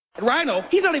Rhino,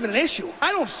 he's not even an issue.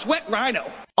 I don't sweat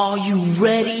Rhino. Are you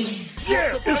ready?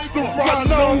 Yeah, it's the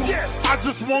Rhino. I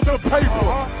just want the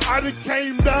paper. I done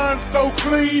came down so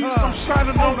clean. I'm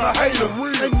shining on the haters.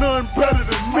 Ain't none better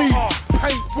than me.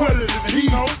 Paint wetter than heat.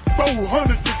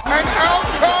 400 degrees. And out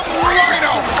come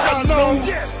Rhino.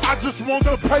 I just want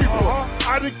the paper.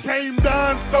 I done came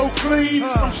down so clean.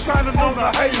 I'm shining on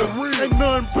the haters. Ain't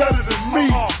none better than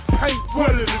me. Paint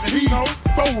wetter than heat.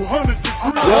 400 degrees.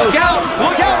 Look out,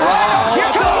 Rhino.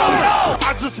 Here comes Rhino.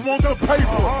 I just want the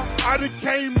paper. I done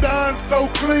came down so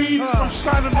clean. I'm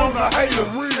shining on the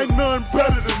haters. Ain't none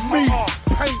better than me.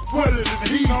 Paint wetter than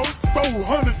heat.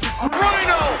 400 degrees.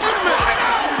 Rhino.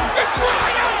 It's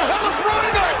Rhino. That was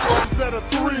Rhino. Is that a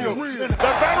thrill? The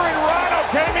veteran Rhino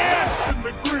came in. In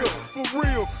the grill, for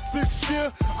real. This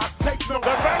year, I take no.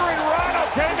 The veteran Rhino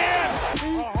came in.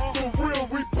 For real,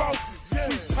 we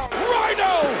bosses.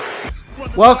 Rhino.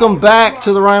 Welcome back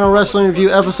to the Rhino Wrestling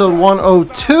Review, episode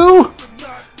 102.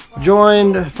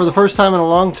 Joined for the first time in a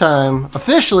long time,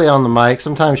 officially on the mic.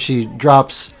 Sometimes she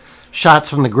drops shots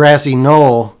from the grassy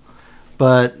knoll,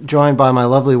 but joined by my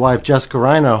lovely wife, Jessica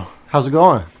Rhino. How's it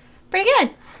going? Pretty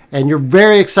good. And you're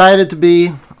very excited to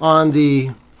be on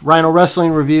the Rhino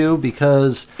Wrestling Review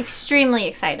because Extremely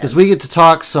excited. we get to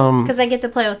talk some Because I get to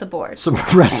play with the board.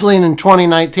 wrestling in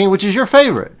 2019, which is your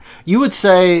favorite. You would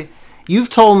say, you've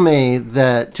told me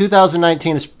that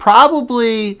 2019 is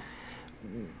probably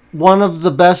one of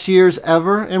the best years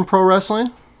ever in pro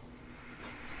wrestling.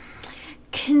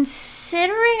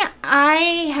 Considering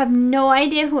I have no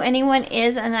idea who anyone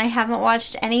is and I haven't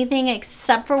watched anything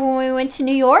except for when we went to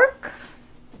New York.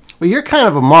 Well, you're kind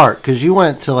of a mark because you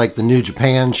went to like the New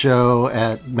Japan show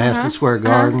at Madison Square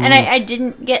Garden. And I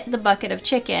didn't get the bucket of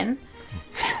chicken.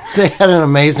 They had an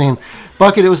amazing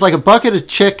bucket. It was like a bucket of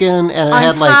chicken, and it on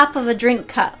had top of a drink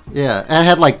cup. and it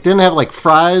had like didn't have like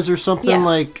fries or something in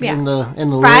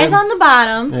the Fries lid. on the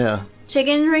bottom. Yeah.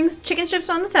 Chicken strips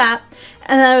on the top,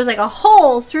 and then there was like a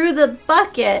hole through the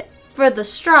bucket for the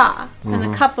straw, and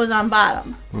the cup was on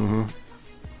bottom. Mm-hmm.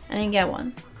 I didn't get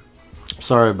one.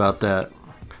 Sorry about that.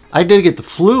 I did get the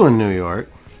flu in New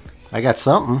York. I got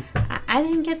something. I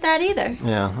didn't get that either.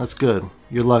 Yeah, that's good.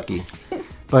 You're lucky.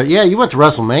 But yeah, you went to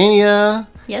WrestleMania.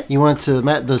 Yes. You went to the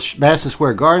Madison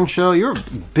Square Garden show. You're a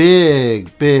big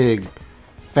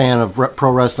fan of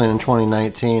pro wrestling in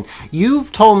 2019.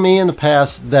 You've told me in the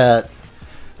past that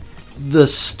the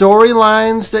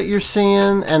storylines that you're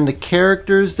seeing and the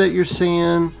characters that you're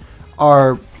seeing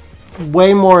are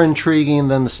way more intriguing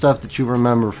than the stuff that you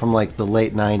remember from like the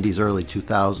late 90s, early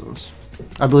 2000s.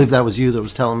 I believe that was you that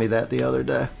was telling me that the other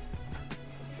day.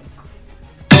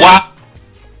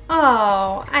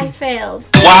 Oh, I failed.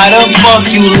 Why the fuck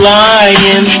you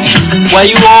lying? Why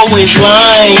you always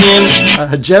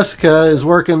lying? Jessica is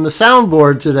working the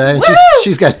soundboard today, and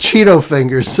she's got Cheeto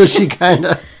fingers, so she kind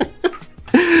of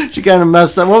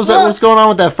messed up. What was that? What's going on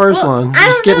with that first one? I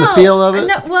Just don't getting know. the feel of it.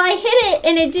 No, well, I hit it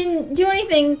and it didn't do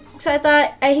anything, so I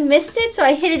thought I missed it. So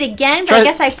I hit it again, but I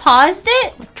guess I paused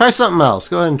it. Try something else.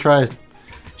 Go ahead and try.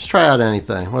 Just try out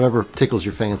anything, whatever tickles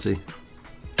your fancy.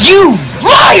 You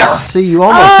liar! See, you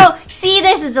almost. Oh, see,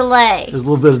 there's a delay. There's a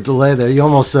little bit of delay there. You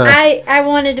almost. I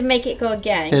wanted to make it go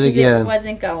again. Hit 'cause again. It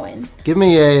wasn't going. Give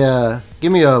me a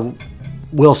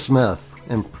Will Smith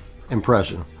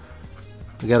impression.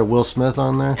 You got a Will Smith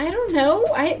on there? I don't know.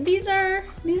 These are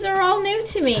all new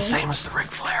to me. It's the same as the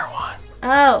Ric Flair one.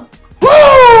 Oh.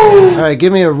 Woo! All right,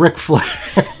 give me a Ric Flair.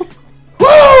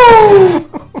 Woo!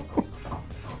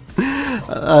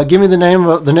 Give me the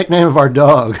nickname of our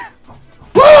dog.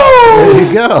 Woo! There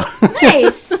you go.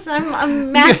 Nice.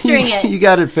 I'm mastering it. You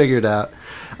got it figured out.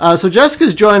 So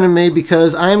Jessica's joining me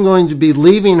because I'm going to be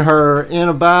leaving her in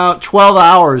about 12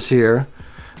 hours here,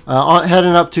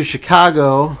 heading up to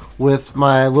Chicago with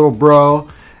my little bro,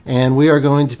 and we are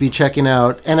going to be checking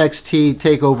out NXT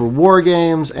TakeOver War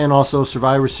Games and also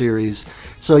Survivor Series.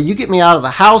 So you get me out of the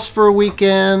house for a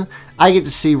weekend, I get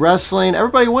to see wrestling,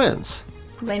 everybody wins.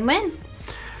 Win-win.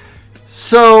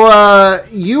 So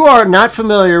you are not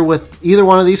familiar with either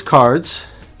one of these cards.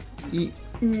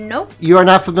 Nope. You are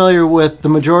not familiar with the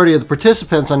majority of the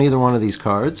participants on either one of these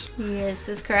cards. Yes,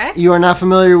 is correct. You are not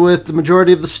familiar with the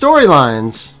majority of the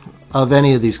storylines of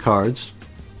any of these cards.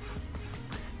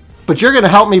 But you're going to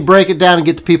help me break it down and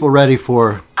get the people ready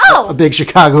for a big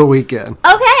Chicago weekend.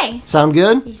 Okay. Sound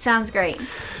good? Sounds great.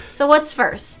 So what's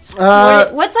first?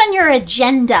 What's on your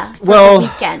agenda for the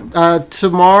weekend?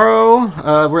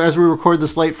 Tomorrow, as we record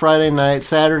this late Friday night,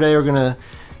 Saturday, we're going to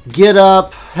get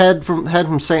up, head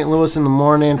from St. Louis in the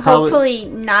morning. Hopefully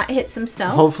not hit some snow.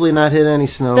 Hopefully not hit any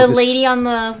snow. The lady on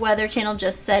the Weather Channel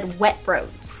just said wet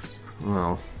roads.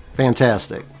 Oh,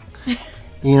 fantastic.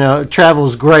 You know, travel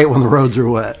is great when the roads are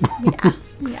wet.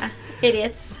 Yeah.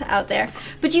 Idiots out there.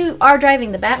 But you are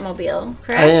driving the Batmobile,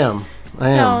 correct? I am.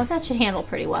 So that should handle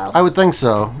pretty well. I would think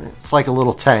so. It's like a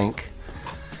little tank.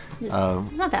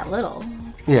 Not that little.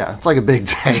 Yeah, it's like a big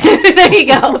tank. There you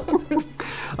go.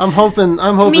 I'm hoping that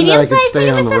I Medium-sized can stay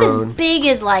tank? on the It's not as road. big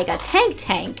as like a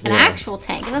tank, an actual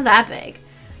tank. It's not that big.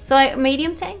 So like a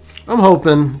medium tank? I'm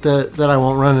hoping that I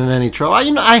won't run into any trouble.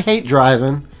 I hate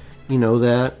driving. You know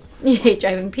that. You hate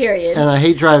driving, period. And I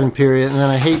hate driving, period. And then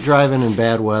I hate driving in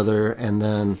bad weather. And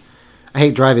then I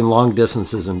hate driving long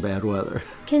distances in bad weather.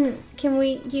 Do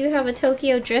you have a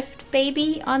Tokyo Drift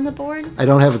baby on the board? I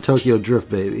don't have a Tokyo Drift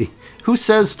baby. Who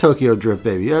says Tokyo Drift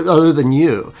baby other than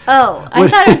you? Oh, I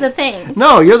thought it was a thing.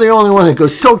 No, you're the only one that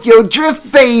goes Tokyo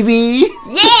Drift baby.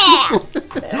 Yeah!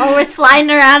 Oh, we're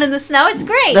sliding around in the snow. It's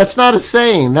great. That's not a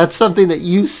saying. That's something that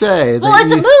you say. Well,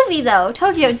 it's a movie, though.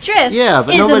 Tokyo Drift. Yeah,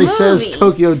 but is nobody a says movie.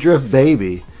 Tokyo Drift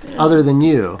baby other than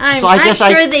you. I'm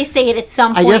sure they say it at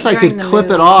some point. I guess I during could the clip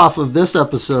movie. it off of this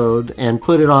episode and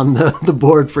put it on the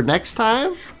board for next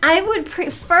time. I would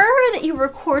prefer that you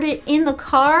record it in the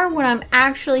car when I'm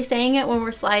actually saying it when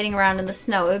we're sliding around in the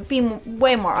snow. It would be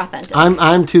way more authentic.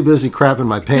 I'm too busy crapping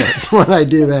my pants when I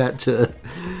do that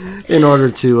in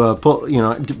order to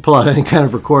pull out any kind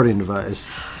of recording device.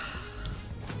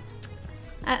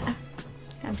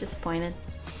 I'm disappointed.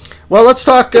 Well, let's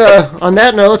talk. On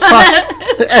that note, let's talk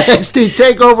NXT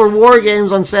Takeover War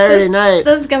Games on Saturday night.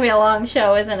 This is gonna be a long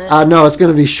show, isn't it? No, it's going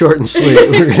to be short and sweet.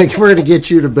 We're gonna get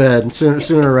you to bed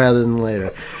sooner rather than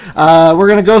later. We're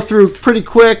going to go through pretty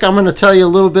quick. I'm going to tell you a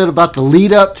little bit about the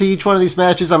lead up to each one of these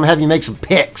matches. I'm going to have you make some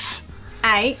picks.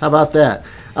 Alright. How about that?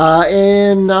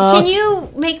 Can you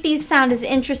make these sound as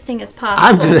interesting as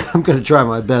possible? I'm gonna try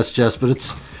my best, Jess. But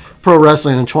it's pro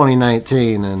wrestling in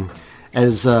 2019, and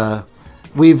as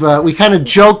we kind of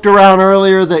joked around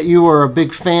earlier that you were a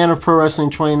big fan of pro wrestling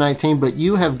 2019, but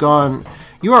you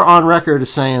are on record as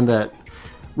saying that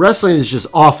wrestling is just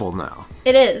awful now.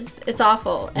 It is. It's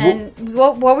awful. And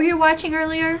what were you watching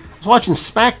earlier? I was watching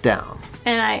SmackDown.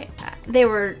 And they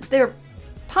were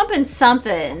pumping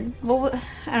something. Well,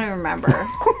 I don't remember.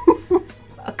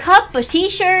 A cup, a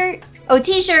t-shirt. Oh, a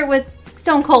t-shirt with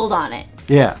Stone Cold on it.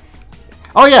 Yeah.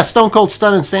 Oh yeah, Stone Cold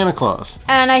stunning Santa Claus.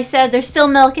 And I said they're still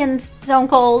milking Stone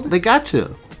Cold. They got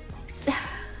to.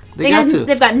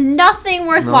 They've got nothing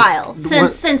worthwhile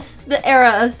since the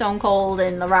era of Stone Cold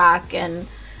and The Rock and.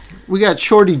 We got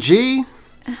Shorty G.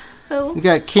 Who? We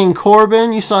got King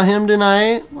Corbin. You saw him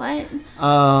tonight. What?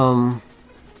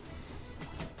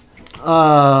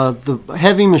 The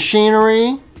Heavy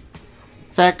Machinery.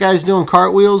 Fat guys doing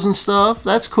cartwheels and stuff.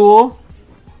 That's cool.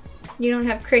 You don't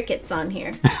have crickets on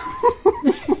here.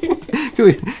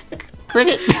 Cricket.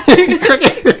 Cricket.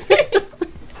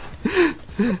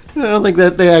 I don't think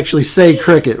that they actually say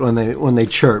cricket when they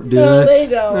chirp, do No, they?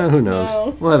 they don't. Who knows?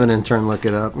 No. We'll have an intern look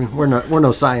it up. We're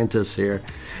no scientists here.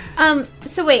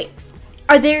 So wait,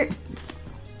 is there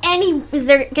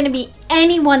going to be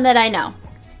anyone that I know?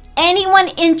 Anyone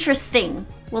interesting?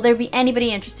 Will there be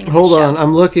anybody interesting in Hold this show? on,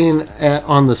 I'm looking at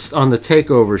on the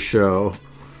Takeover show.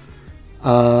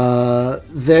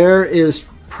 There is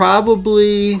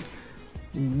probably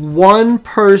one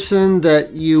person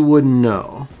that you would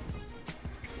know.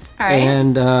 All right.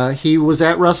 And he was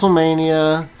at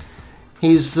WrestleMania.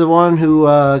 He's the one who.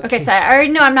 Okay, so I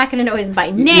already know I'm not going to know him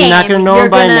by name. You're not going to know him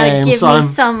by name. You're going to give so me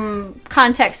some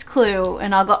context clue,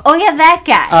 and I'll go, oh, yeah, that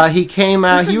guy. He came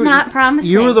out. This is not promising.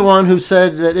 You were the one who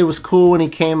said that it was cool when he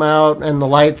came out, and the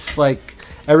lights, like,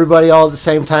 everybody all at the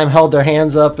same time held their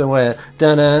hands up and went,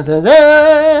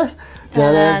 da-da-da-da,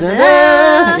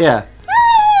 da-da-da-da. Yeah.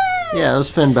 Yeah, it was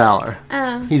Finn Balor.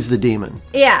 He's the demon.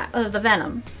 Yeah, the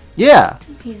Venom. Yeah.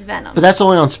 He's Venom. But that's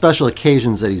only on special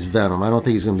occasions that he's Venom. I don't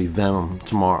think he's going to be Venom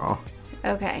tomorrow.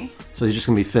 Okay. So he's just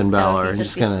going to be Finn Balor. So and he's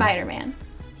just gonna, Spider-Man.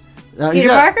 he's Peter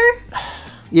got- Parker?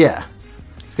 Yeah.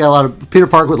 He's got a lot of Peter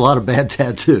Parker with a lot of bad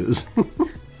tattoos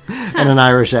and an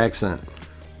Irish accent.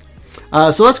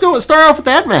 So let's start off with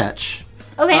that match.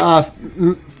 Okay.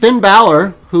 Finn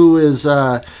Balor, who is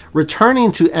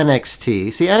returning to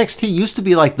NXT. See, NXT used to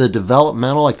be like the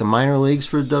developmental, like the minor leagues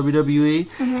for WWE,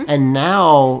 and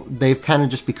now they've kind of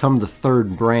just become the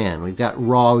third brand. We've got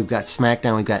Raw, we've got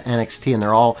SmackDown, we've got NXT, and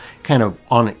they're all kind of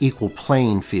on an equal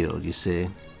playing field, you see.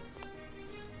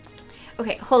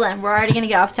 Okay, hold on. We're already going to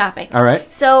get off topic. All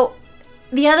right. So,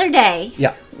 the other day,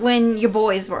 Yeah. when your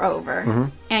boys were over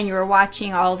and you were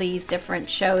watching all these different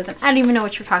shows, and I don't even know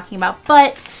what you're talking about,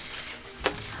 but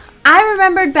I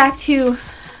remembered back to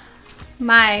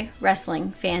my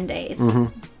wrestling fan days,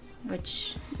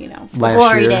 which, Last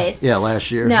glory year. days. Yeah,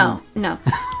 last year. No.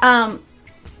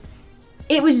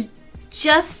 It was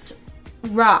just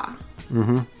Raw.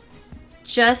 Mm-hmm.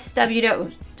 Just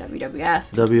WWF.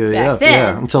 WWF, back then,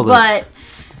 yeah. Until the but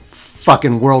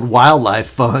fucking World Wildlife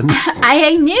Fund.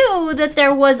 I knew that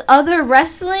there was other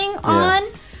wrestling on,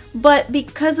 but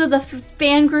because of the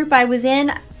fan group I was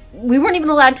in, we weren't even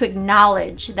allowed to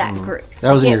acknowledge that group.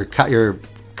 That was in your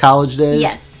college days?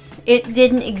 Yes. It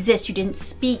didn't exist. You didn't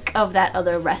speak of that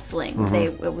other wrestling.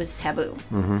 Mm-hmm. It was taboo.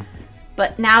 Mm-hmm.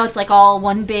 But now it's like all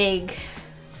one big,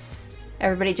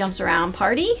 everybody jumps around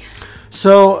party.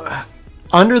 So,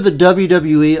 under the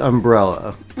WWE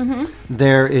umbrella,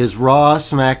 there is Raw,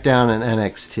 SmackDown, and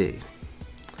NXT.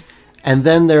 And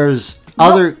then there's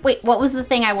other... Wait, what was the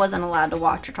thing I wasn't allowed to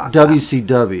watch or talk about?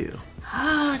 WCW.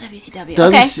 Oh, WCW.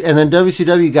 Okay. And then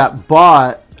WCW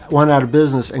went out of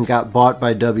business and got bought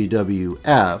by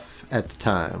WWF at the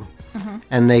time.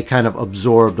 And they kind of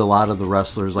absorbed a lot of the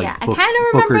wrestlers like I kind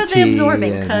of remember the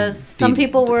absorbing because some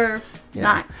people were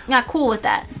not cool with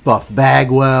that. Buff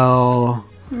Bagwell.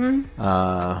 Who?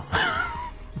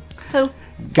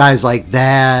 Guys like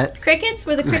that. Crickets?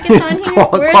 Were the crickets on here?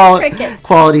 Where are the crickets?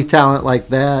 Quality talent like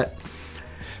that.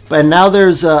 But now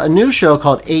there's a new show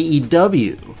called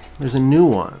AEW. There's a new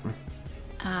one.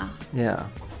 Yeah.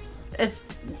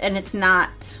 It's not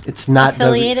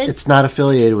affiliated? It's not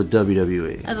affiliated with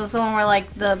WWE. Is this the one where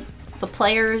like the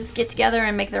players get together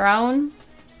and make their own?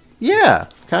 Yeah,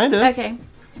 kind of. Okay.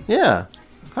 Yeah.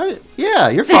 Yeah,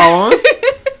 you're following.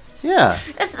 Yeah.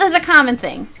 This is a common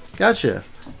thing. Gotcha.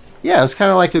 Yeah, it's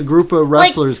kind of like a group of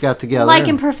wrestlers got together. Like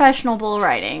in professional bull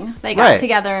riding. They got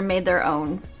together and made their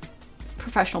own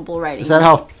professional bull riding. Is that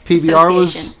how PBR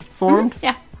was formed?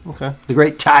 Yeah. Okay. The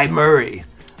great Ty Murray.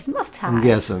 I love Ty. I'm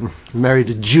guessing. Married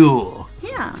to Jewel.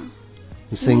 Yeah.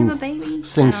 Who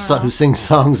sings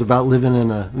songs about living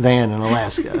in a van in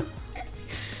Alaska.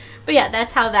 But yeah,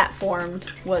 that's how that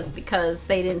formed, was because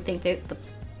they didn't think that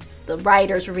the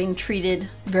writers were being treated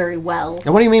very well.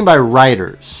 And what do you mean by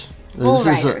writers? Bull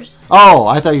riders.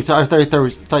 I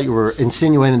thought you were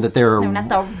insinuating that there are not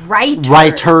the writers.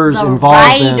 Writers the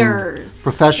involved writers in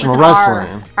professional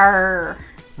wrestling.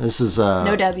 This is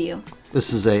no W.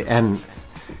 This is an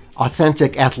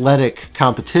authentic athletic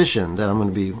competition that I'm going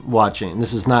to be watching.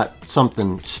 This is not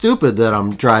something stupid that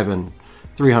I'm driving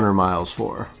 300 miles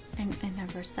for. I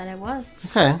never said it was.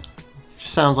 Okay.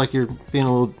 Sounds like you're being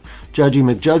a little Judgy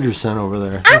McJudgerson over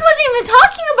there. I wasn't even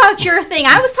talking about your thing.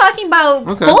 I was talking about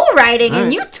bull riding,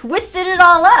 and you twisted it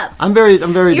all up. I'm very You're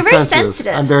defensive. very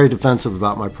sensitive. I'm very defensive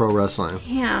about my pro wrestling.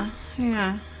 Yeah.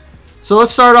 So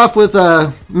let's start off with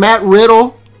Matt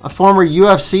Riddle, a former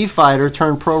UFC fighter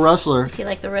turned pro wrestler. Is he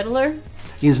like the Riddler?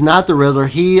 He's not the Riddler.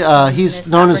 He's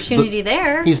known as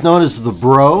He's known as the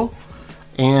Bro,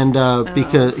 and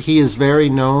because he is very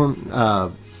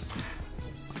known.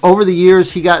 Over the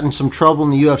years, he got in some trouble in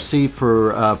the UFC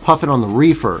for puffing on the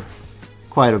reefer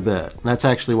quite a bit. And that's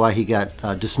actually why he got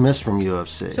dismissed from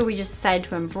UFC. So we just decided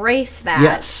to embrace that.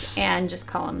 Yes. And just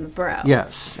call him the Bro.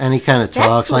 Yes. And he kind of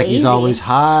talks like he's always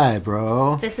high,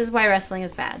 bro. This is why wrestling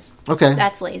is bad. Okay.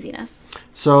 That's laziness.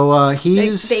 So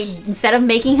he's... They instead of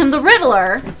making him the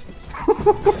Riddler...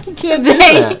 You can't do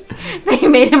that. They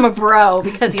made him a Bro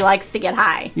because he likes to get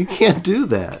high. You can't do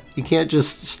that. You can't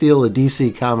just steal a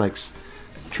DC Comics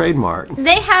trademark.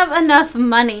 They have enough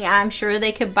money. I'm sure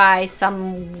they could buy it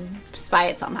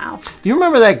somehow. Do you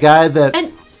remember that guy that...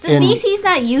 And DC's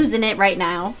not using it right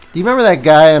now. Do you remember that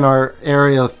guy in our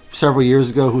area several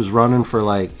years ago who was running for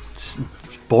like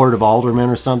board of aldermen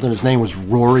or something? His name was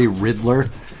Rory Riddler.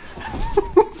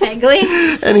 Vaguely.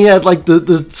 And he had like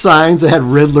the signs that had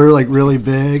Riddler like really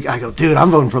big. I go, dude,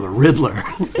 I'm voting for the Riddler.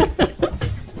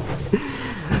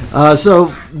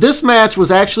 So this match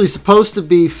was actually supposed to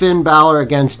be Finn Balor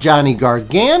against Johnny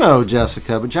Gargano,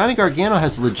 Jessica, but Johnny Gargano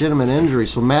has a legitimate injury,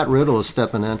 so Matt Riddle is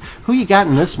stepping in. Who you got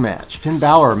in this match, Finn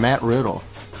Balor or Matt Riddle?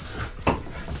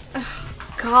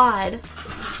 Oh, God.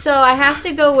 So I have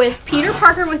to go with Peter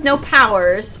Parker with no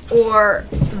powers or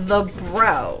the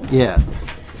Bro. Yeah.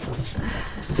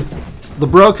 The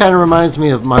Bro kind of reminds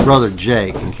me of my brother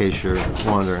Jake, in case you're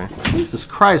wondering. Jesus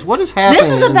Christ, what is happening?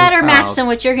 This is a better match than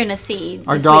what you're going to see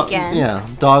this weekend. Yeah,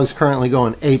 dog's currently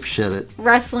going ape shit at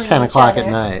wrestling 10 o'clock at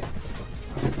night.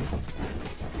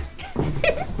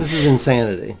 This is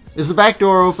insanity. Is the back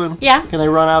door open? Yeah. Can they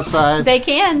run outside? They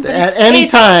can. At any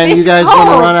time you guys want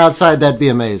to run outside, that'd be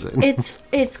amazing.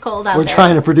 It's cold out there. We're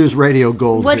trying to produce radio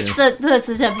gold What's the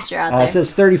temperature out there? It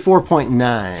says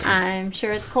 34.9. I'm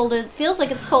sure it's colder. It feels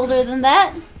like it's colder than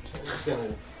that.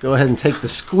 Go ahead and take the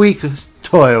squeak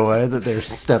toy away that they're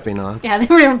stepping on. Yeah, they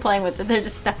weren't even playing with it. They're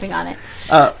just stepping on it.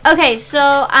 Okay,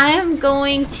 so I am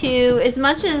going to, as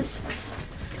much as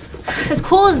as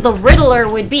cool as the Riddler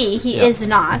would be, he is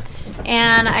not.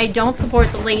 And I don't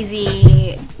support the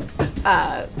lazy,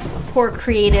 poor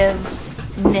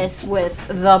creativeness with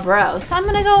the Bro. So I'm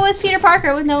going to go with Peter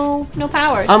Parker with no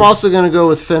powers. I'm also going to go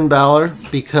with Finn Balor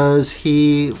because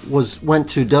he went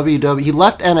to WWE. He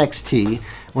left NXT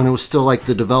when it was still like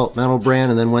the developmental brand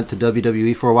and then went to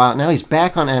WWE for a while. Now he's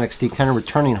back on NXT, kind of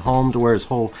returning home to where his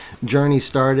whole journey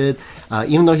started.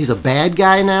 Even though he's a bad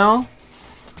guy now,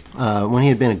 when he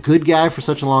had been a good guy for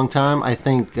such a long time, I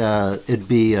think it'd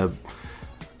be a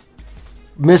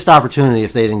missed opportunity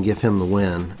if they didn't give him the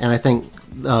win. And I think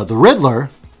the Riddler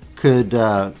could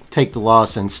take the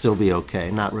loss and still be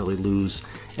okay, not really lose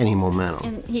any momentum.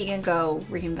 And he can go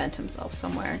reinvent himself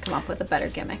somewhere and come up with a better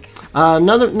gimmick.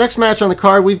 Next match on the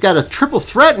card, we've got a triple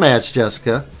threat match,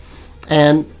 Jessica.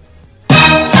 And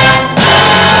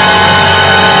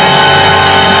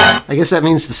I guess that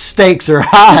means the stakes are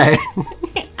high.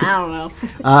 I don't know.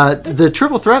 The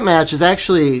triple threat match is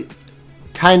actually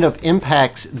kind of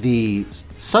impacts the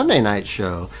Sunday night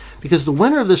show because the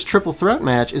winner of this triple threat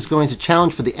match is going to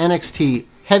challenge for the NXT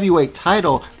heavyweight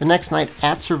title the next night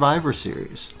at Survivor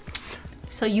Series.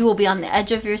 So you will be on the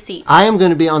edge of your seat. I am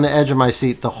going to be on the edge of my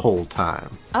seat the whole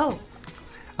time. Oh.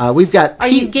 We've got. Are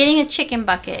you getting a chicken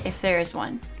bucket if there is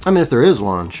one? I mean, if there is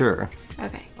one, sure.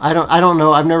 Okay. I don't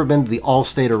know. I've never been to the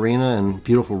Allstate Arena in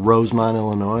beautiful Rosemont,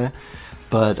 Illinois,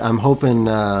 but I'm hoping.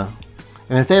 And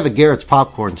if they have a Garrett's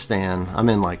popcorn stand, I'm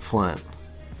in like Flint.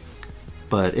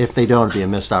 But if they don't, it'd be a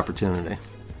missed opportunity.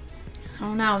 I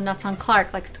don't know. Nuts on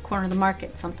Clark likes to corner the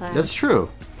market sometimes. That's true.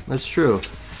 That's true.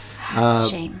 That's a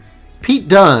shame. Pete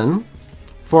Dunne,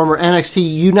 former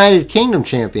NXT United Kingdom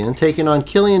champion, taking on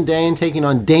Killian Dane, taking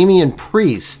on Damian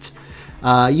Priest.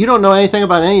 You don't know anything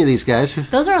about any of these guys.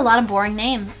 Those are a lot of boring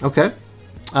names. Okay.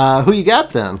 Who you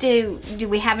got then? Do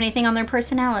we have anything on their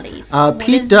personalities?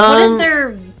 Pete Dunne. What is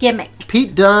their gimmick?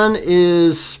 Pete Dunne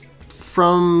is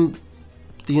from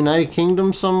the United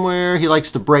Kingdom somewhere. He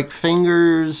likes to break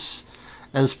fingers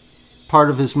as part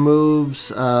of his moves.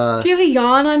 Do you have a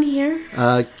yawn on here?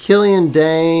 Killian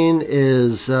Dane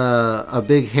is a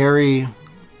big, hairy,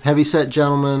 heavyset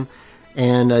gentleman.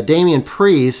 And Damian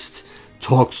Priest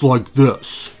talks like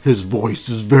this. His voice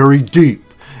is very deep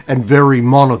and very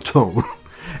monotone.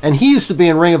 And he used to be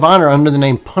in Ring of Honor under the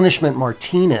name Punishment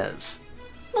Martinez.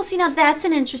 Well, see, now that's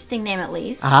an interesting name at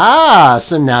least.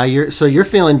 So now you're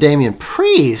feeling Damian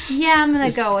Priest. Yeah, I'm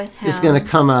gonna go with him. He's gonna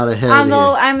come out ahead.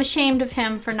 Although here. I'm ashamed of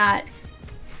him for not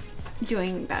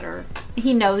doing better.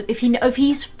 He knows if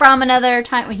he's from another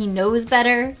time when he knows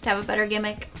better to have a better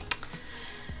gimmick.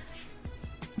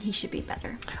 He should be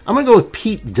better. I'm gonna go with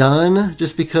Pete Dunne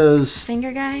just because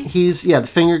finger guy. He's the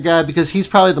finger guy because he's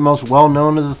probably the most well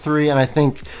known of the three, and I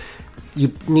think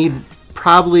you need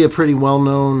probably a pretty well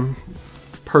known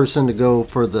person to go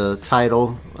for the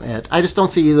title. I just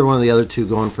don't see either one of the other two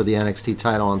going for the NXT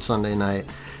title on Sunday night,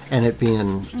 and it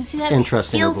being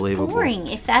interesting or believable. Boring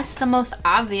if that's the most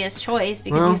obvious choice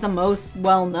because he's the most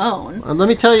well known. Let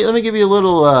me give you a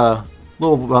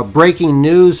little breaking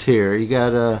news here. You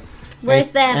got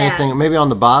where's that anything at? maybe on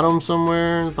the bottom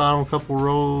somewhere, the bottom couple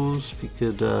rows. If you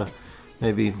could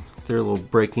maybe throw a little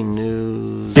breaking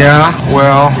news. Yeah,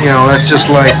 well, that's just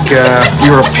like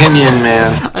your opinion,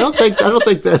 man. I don't think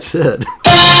that's it.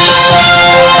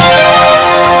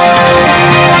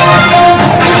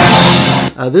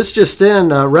 This just in,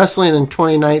 wrestling in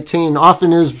 2019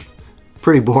 often is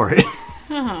pretty boring.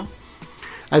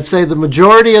 I'd say the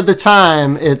majority of the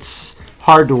time it's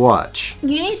hard to watch.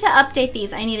 You need to update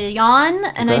these. I need a yawn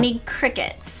and Okay. I need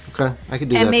crickets. Okay, I could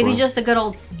do that And maybe for you. just a good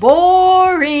old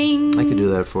boring. I could do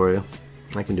that for you.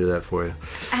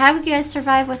 How would you guys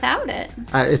survive without it?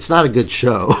 It's not a good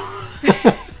show.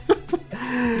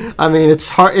 I mean, it's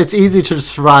hard. It's easy to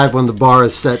survive when the bar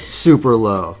is set super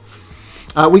low.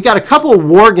 We got a couple of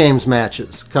War Games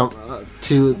matches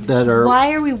that are.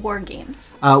 Why are we War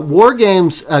Games? War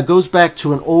Games goes back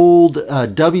to an old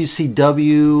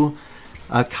WCW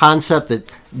concept that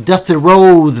Dusty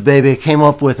Rhodes, baby, came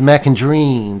up with. Mac and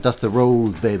Dream, Dusty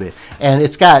Rhodes, baby, and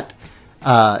it's got.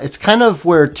 It's kind of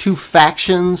where two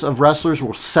factions of wrestlers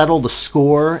will settle the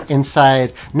score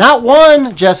inside not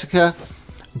one, Jessica,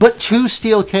 but two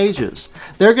steel cages.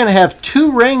 They're going to have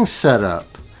two rings set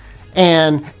up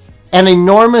and an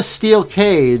enormous steel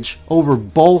cage over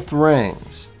both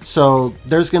rings. So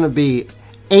there's going to be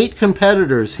 8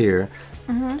 competitors here,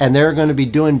 and they're going to be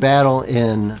doing battle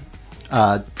in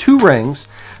 2 rings.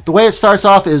 The way it starts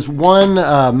off is one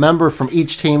member from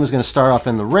each team is going to start off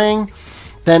in the ring.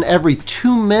 Then every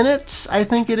 2 minutes, I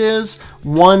think it is,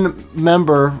 one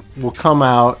member will come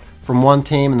out from one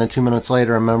team, and then 2 minutes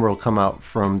later, a member will come out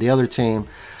from the other team.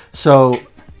 So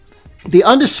The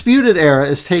Undisputed Era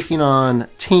is taking on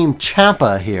Team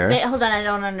Ciampa here. Wait, hold on, I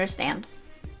don't understand.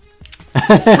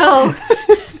 So,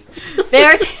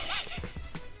 they're...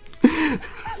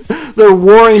 They're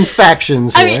warring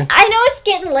factions here. I mean, I know it's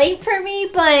getting late for me,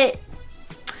 but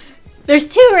there's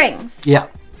 2 rings Yeah.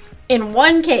 in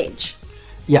one cage.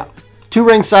 Yeah. 2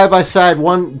 rings side by side,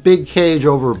 one big cage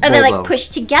over both Are they of like them.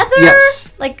 pushed together?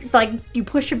 Yes. Like you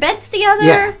push your beds together?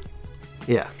 Yeah.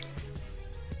 Yeah.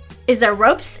 Is there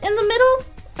ropes in the middle?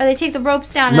 Or they take the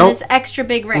ropes down Nope. in this extra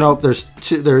big ring? Nope, there's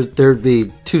two, there'd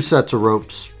be 2 sets of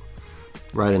ropes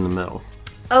right in the middle.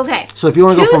 Okay. So if you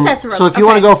want to go from sets of ropes. so if you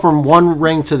want to Okay. go from one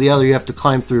ring to the other, you have to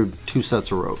climb through 2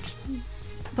 sets of ropes.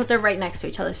 But they're right next to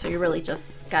each other, so you really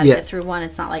just gotta Yeah. get through one.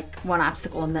 It's not like one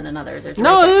obstacle and then another. They're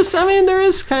No, right it there. is. I mean, there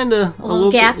is kind of a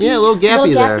little bit- gappy? Yeah, a little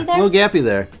gappy, there. there? A little gappy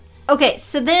there. Okay,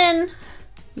 so then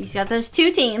you got those 2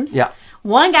 teams. Yeah.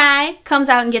 One guy comes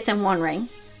out and gets in one ring.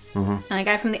 Mm-hmm. And a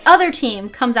guy from the other team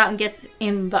comes out and gets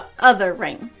in the other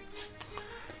ring.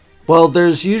 Well,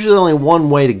 there's usually only one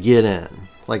way to get in,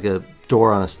 like a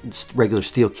door on a regular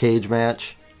steel cage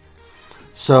match.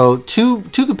 So two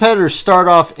competitors start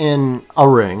off in a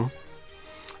ring,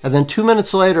 and then 2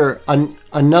 minutes later,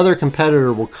 another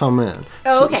competitor will come in.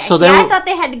 Oh, okay. So See, they I will- thought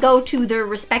they had to go to their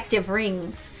respective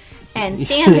rings and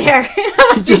stand there.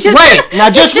 Just wait. Now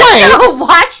just wait. gonna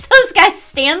watch those guys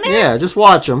stand there? Yeah, just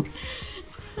watch them.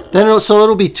 Then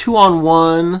it'll be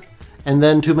 2-on-1, and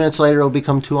then 2 minutes later it'll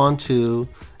become 2-on-2,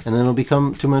 and then it'll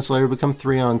become 2 minutes later it'll become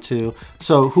 3-on-2.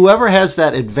 So whoever has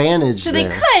that advantage, So they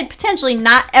there, could potentially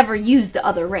not ever use the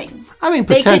other ring. I mean,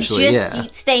 They could potentially, just yeah.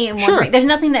 stay in one Sure. ring. There's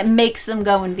nothing that makes them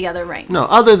go into the other ring. No,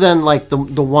 other than like the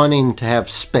wanting to have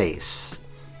space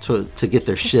to get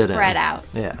their shit in. Spread out.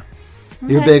 Yeah,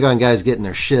 you're big on guys getting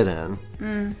their shit in.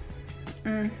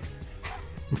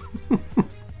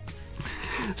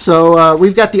 So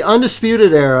we've got the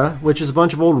Undisputed Era, which is a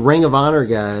bunch of old Ring of Honor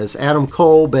guys. Adam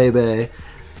Cole, Bebe,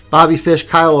 Bobby Fish,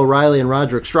 Kyle O'Reilly, and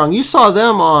Roderick Strong. You saw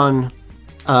them on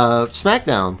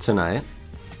SmackDown tonight.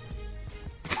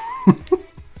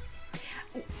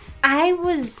 I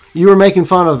was... You were making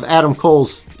fun of Adam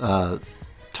Cole's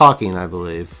talking, I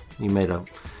believe. You made a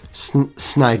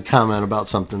snide comment about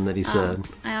something that he said.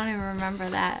 I don't even remember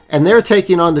that. And they're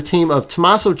taking on the team of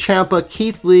Tommaso Ciampa,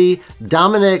 Keith Lee,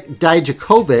 Dominic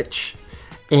Dijakovic,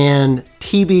 and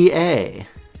TBA.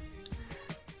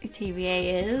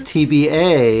 TBA is?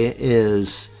 TBA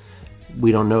is,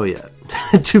 we don't know yet.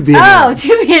 To be Oh, announced.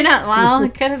 TBA not. Well,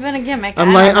 it could have been a gimmick.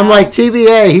 I'm I don't know. like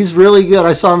TBA. He's really good.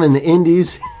 I saw him in the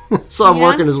Indies. Saw him Yeah?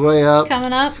 working his way up.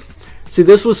 Coming up. See,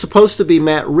 this was supposed to be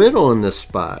Matt Riddle in this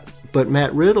spot, but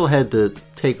Matt Riddle had to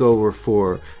take over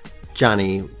for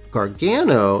Johnny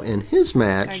Gargano in his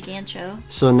match. Gargancho.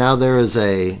 So now there is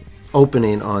a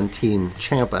opening on Team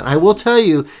Ciampa. And I will tell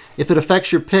you, if it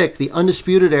affects your pick, the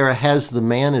Undisputed Era has the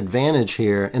man advantage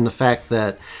here in the fact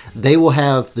that they will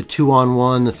have the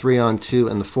 2-on-1, the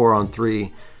 3-on-2, and the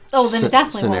 4-on-3 Oh, then it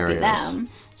definitely scenarios. won't be them.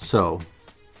 So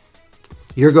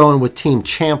you're going with Team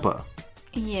Ciampa.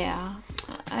 Yeah.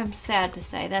 I'm sad to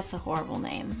say that's a horrible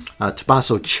name.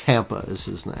 Tommaso Ciampa is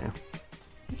his name.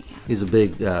 He's a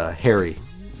big, hairy,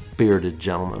 bearded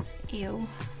gentleman. Ew.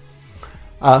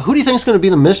 Who do you think is going to be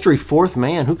the mystery 4th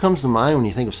man? Who comes to mind when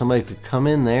you think of somebody who could come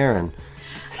in there and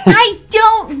I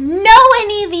don't know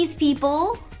any of these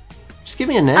people. just give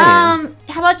me a name? How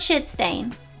about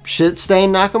Shitstain? Shitstain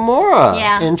Nakamura.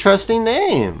 Yeah. Interesting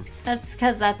name. That's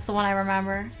because that's the one I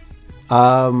remember.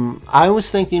 I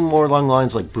was thinking more along the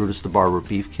lines like Brutus the Barber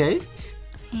Beefcake.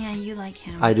 Yeah, you like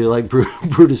him. I do like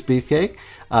Brutus Beefcake.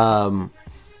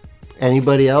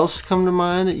 Anybody else come to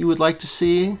mind that you would like to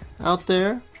see out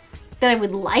there? That I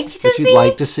would like to That see? you'd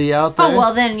like to see out there? Oh,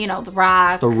 well, then, The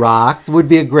Rock. The Rock would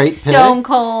be a great Stone pick.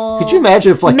 Cold. Could you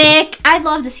imagine if like Mick. I'd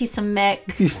love to see some Mick.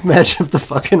 Could you imagine if the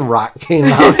fucking Rock came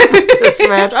out in this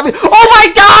match? I mean, oh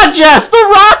my God, Jess, the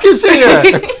Rock is here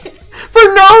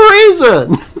for no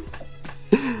reason.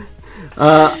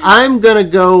 I'm gonna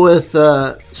go with.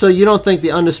 So you don't think the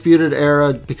Undisputed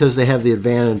Era, because they have the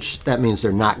advantage, that means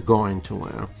they're not going to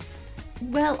win?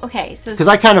 Well, okay, so Because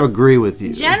I kind of agree with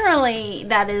you. generally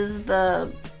that is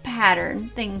the pattern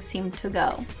things seem to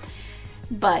go.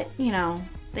 But,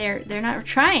 they're not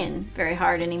trying very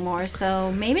hard anymore,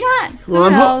 so maybe not. Who Well,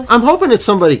 knows? I'm hoping it's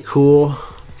somebody cool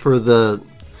for the.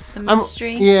 The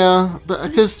mystery. Yeah, Who's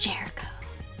because Jericho?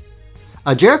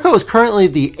 Jericho is currently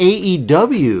the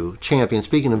AEW champion.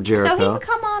 Speaking of So he Jericho, can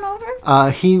come on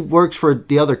over? he works for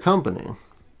the other company.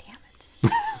 Damn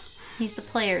it. He's the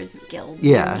Players Guild.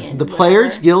 Yeah, Union, the whatever.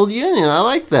 Players Guild Union. I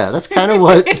like that. That's kind of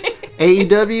what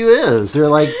AEW is. They're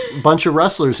like a bunch of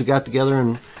wrestlers who got together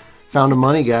and found a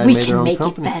money guy and We made their can own make it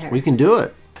company. better. We can do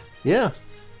it. Yeah.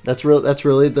 That's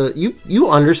really you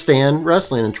understand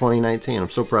wrestling in 2019. I'm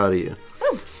so proud of you.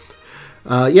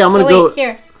 Yeah, I'm gonna go.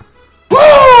 Here.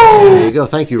 There you go.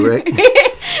 Thank you, Rick.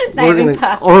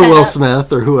 Or Will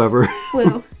Smith or whoever.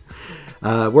 Woo.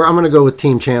 I'm going to go with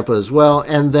Team Ciampa as well.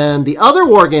 And then the other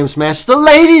War Games match, the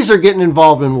ladies are getting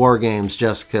involved in War Games,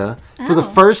 Jessica. For the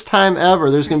first time ever,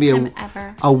 there's going to be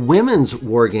a women's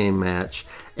War Game match.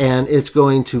 And it's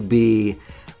going to be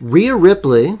Rhea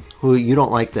Ripley, who you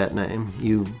don't like that name.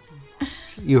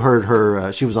 You heard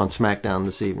her, she was on SmackDown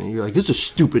this evening. You're like, it's a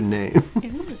stupid name.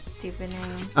 It is a stupid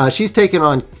name. She's teaming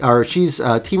up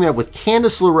with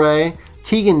Candice LeRae,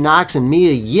 Tegan Knox, and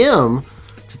Mia Yim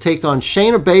to take on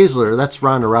Shayna Baszler. That's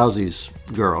Ronda Rousey's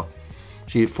girl.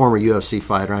 She's a former UFC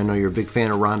fighter. I know you're a big fan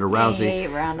of Ronda Rousey. I hate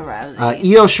Ronda Rousey.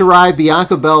 Io Shirai,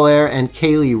 Bianca Belair, and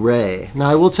Kaylee Ray.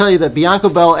 Now, I will tell you that Bianca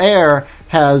Belair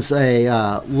has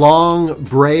a long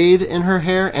braid in her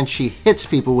hair, and she hits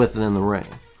people with it in the ring.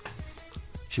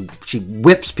 She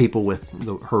whips people with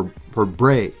her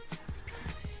braid.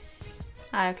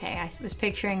 Okay, I was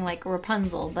picturing like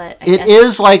Rapunzel, but It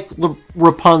is like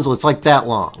Rapunzel. It's like that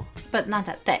long. But not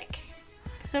that thick.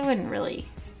 So it wouldn't really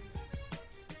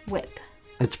whip.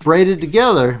 It's braided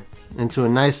together into a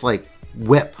nice like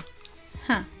whip.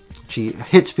 Huh. She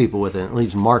hits people with it and it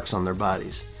leaves marks on their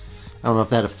bodies. I don't know if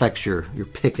that affects your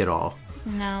pick at all.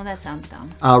 No, that sounds dumb.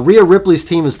 Rhea Ripley's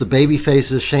team is the baby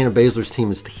faces. Shayna Baszler's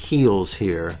team is the heels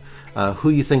here. Who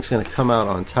you think's going to come out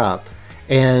on top?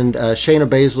 And Shayna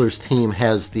Baszler's team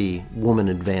has the woman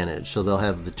advantage, so they'll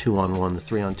have the 2-on-1, the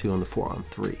 3-on-2, and the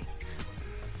 4-on-3.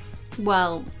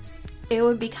 Well, it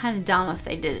would be kind of dumb if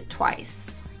they did it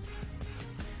twice.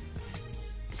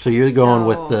 So you're going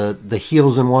with the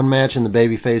heels in one match and the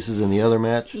baby faces in the other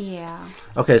match? Yeah.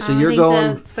 Okay, so you're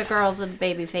going the girls with the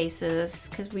baby faces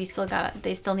because they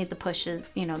still need the pushes,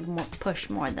 push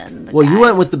more than the guys. you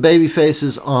went with the baby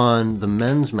faces on the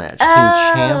men's match, Team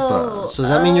Ciampa. So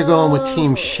does that mean you're going with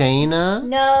Team Shayna?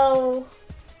 No.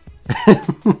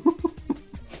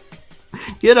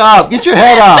 Get up, get your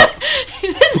head up.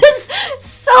 This is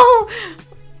so.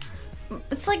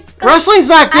 It's like Wrestling's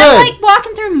not good. I'm like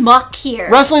walking through muck here.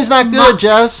 Wrestling's not good,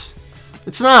 Jess.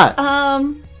 It's not.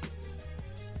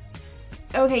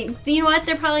 Okay, you know what?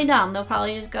 They're probably dumb. They'll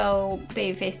probably just go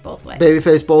babyface both ways.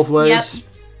 Babyface both ways? Yep.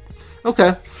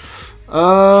 Okay.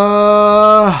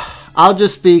 I'll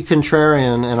just be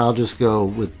contrarian and I'll just go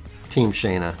with Team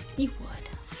Shayna. You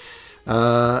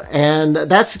would. And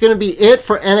that's going to be it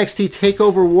for NXT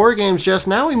TakeOver War Games, Jess.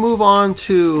 Now we move on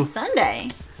to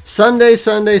Sunday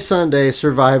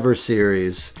Survivor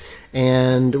Series.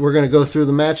 And we're going to go through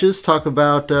the matches, talk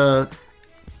about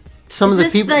some of the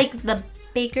people. Is this like the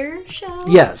bigger show?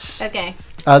 Yes. Okay.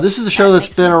 This is a show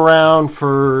that's been around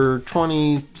for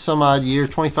 20 some odd years,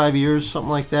 25 years, something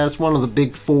like that. It's one of the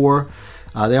big four.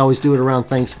 They always do it around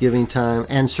Thanksgiving time.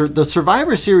 And the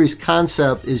Survivor Series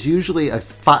concept is usually a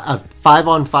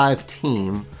 5-on-5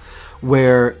 team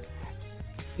where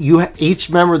each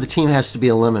member of the team has to be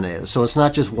eliminated. So it's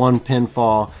not just one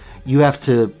pinfall. You have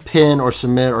to pin or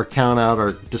submit or count out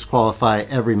or disqualify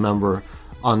every member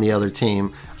on the other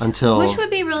team until... Which would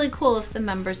be really cool if the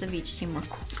members of each team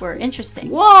were interesting.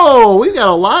 Whoa! We've got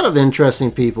a lot of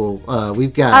interesting people.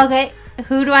 We've got... Okay,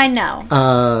 who do I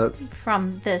know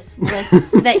from this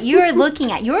list that you're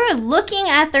looking at? You're looking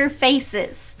at their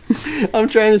faces. I'm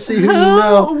trying to see who you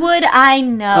know. Who would I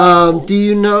know? Do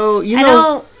you know... I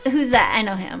know... Who's that? I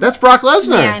know him. That's Brock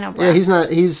Lesnar. Yeah, I know Brock. Yeah, he's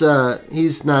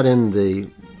not in the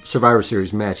Survivor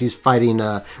Series match. He's fighting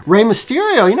Rey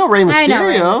Mysterio. You know Rey Mysterio. I know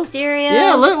Rey Mysterio.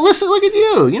 Yeah, listen, look at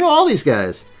you. You know all these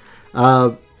guys.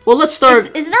 Well, let's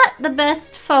start. Is that the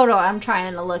best photo I'm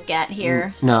trying to look at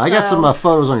here? No, I got some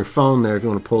photos on your phone there if you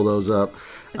want to pull those up.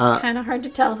 It's kind of hard to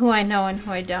tell who I know and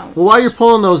who I don't. Well, while you're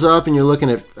pulling those up and you're looking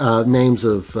at names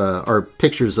of or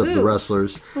pictures of the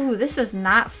wrestlers. Ooh, this is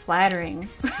not flattering.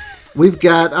 We've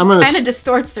got... kind of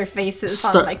distorts their faces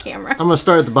on my camera. I'm going to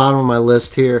start at the bottom of my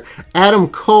list here. Adam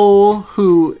Cole,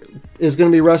 who is going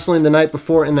to be wrestling the night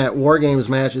before in that War Games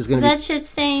match, is going to be... Is that Shit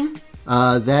Stain?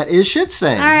 That is Shit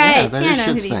Stain. All right. Yeah, I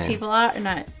know who these people are.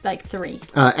 Not like three.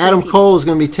 Adam Cole is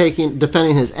going to be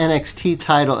defending his NXT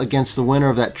title against the winner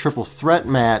of that triple threat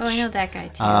match. Oh, I know that guy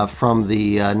too. From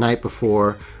the night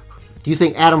before. Do you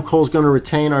think Adam Cole's going to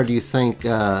retain, or do you think...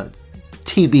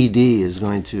 TBD is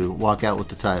going to walk out with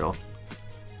the title?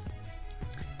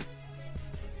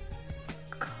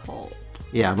 Cole.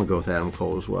 Yeah, I'm going to go with Adam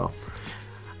Cole as well.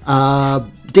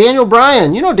 Daniel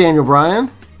Bryan. You know Daniel Bryan.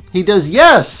 He does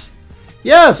Yes.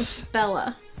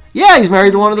 Bella. Yeah, he's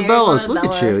married to one of the Bellas. Look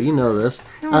at you. You know this.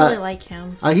 I don't really like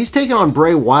him. He's taking on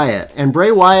Bray Wyatt. And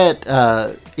Bray Wyatt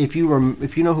if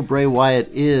you know who Bray Wyatt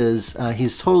is,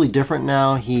 he's totally different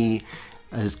now. He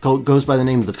goes by the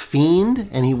name of The Fiend,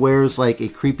 and he wears like a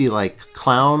creepy like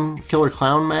killer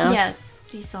clown mask. Yeah,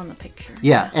 he's on the picture.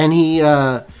 Yeah, and he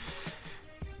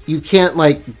you can't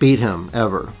like beat him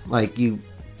ever. Like you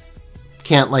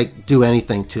can't like do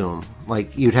anything to him.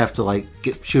 Like you'd have to like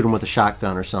shoot him with a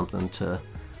shotgun or something to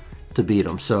beat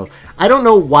him. So I don't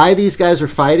know why these guys are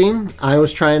fighting. I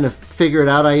was trying to figure it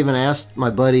out. I even asked my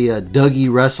buddy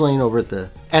Dougie Wrestling over at the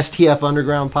STF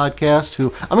Underground podcast,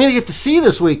 who I'm going to get to see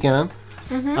this weekend.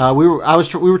 Mm-hmm.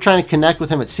 We were trying to connect with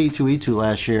him at C2E2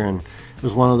 last year, and it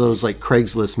was one of those like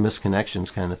Craigslist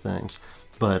misconnections kind of things.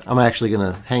 But I'm actually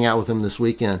going to hang out with him this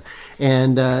weekend.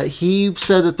 And he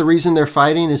said that the reason they're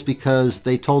fighting is because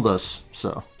they told us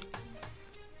so.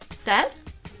 That?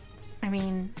 I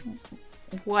mean,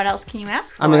 what else can you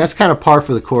ask for? I mean, that's kind of par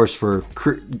for the course for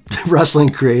wrestling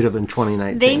creative in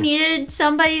 2019. They needed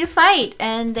somebody to fight,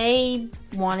 and they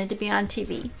wanted to be on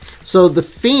TV. So The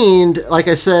Fiend, like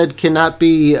I said, cannot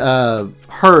be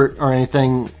hurt or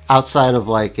anything outside of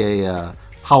like a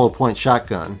hollow point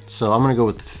shotgun. So I'm going to go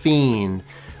with The Fiend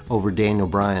over Daniel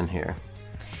Bryan here.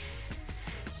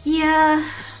 Yeah.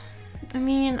 I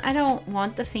mean, I don't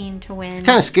want The Fiend to win. It's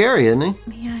kind of scary, isn't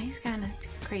he? Yeah, he's kind of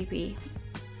creepy.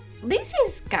 At least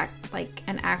he's got like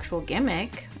an actual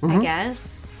gimmick, I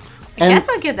guess. I guess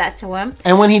I'll give that to him.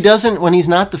 And when he's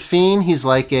not The Fiend, he's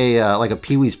like a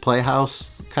Pee-wee's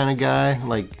Playhouse kind of guy,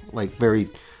 like very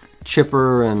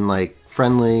chipper and like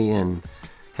friendly, and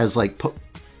has like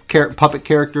puppet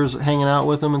characters hanging out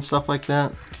with him and stuff like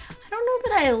that. I don't know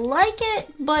that I like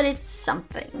it, but it's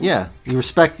something. Yeah, you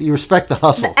respect the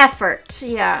hustle, the effort.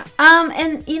 Yeah.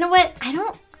 And you know what? I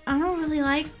don't really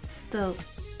like the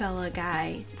Bella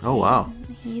guy. Oh wow.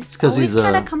 He's because he's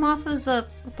kind of come off as a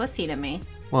pussy to me.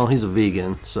 Well, he's a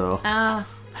vegan, so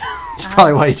that's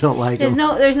probably why you don't like him.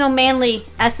 There's no manly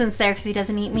essence there because he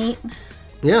doesn't eat meat.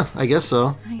 Yeah, I guess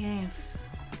so. I guess.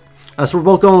 So we're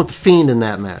both going with The Fiend in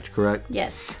that match, correct?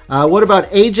 Yes. What about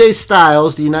AJ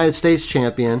Styles, the United States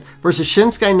champion, versus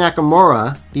Shinsuke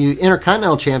Nakamura, the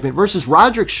Intercontinental champion, versus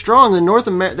Roderick Strong, the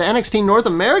NXT North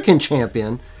American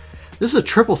champion? This is a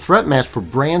triple threat match for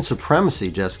brand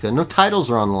supremacy, Jessica. No titles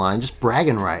are on the line, just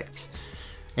bragging rights.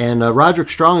 And Roderick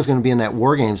Strong is going to be in that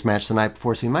War Games match the night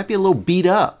before, so he might be a little beat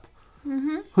up.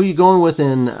 Mm-hmm. Who are you going with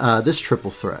in this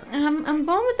triple threat? I'm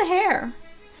going with the hair.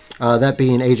 That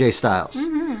being AJ Styles.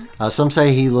 Mm-hmm. Some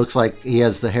say he looks like he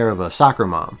has the hair of a soccer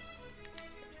mom.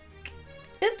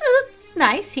 It looks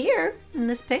nice here in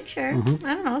this picture. Mm-hmm.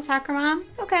 I don't know, soccer mom.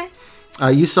 Okay.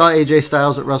 You saw AJ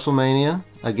Styles at WrestleMania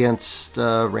against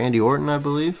Randy Orton, I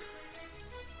believe.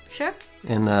 Sure.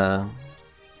 And I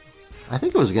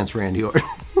think it was against Randy Orton.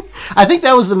 I think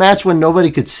that was the match when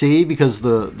nobody could see because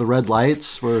the red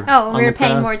lights were. Oh, we were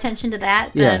paying more attention to that.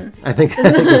 Yeah, I think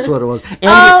that's what it was. Is he the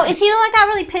one that got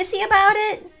really pissy about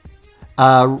it?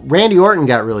 Randy Orton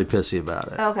got really pissy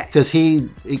about it. Okay. Because he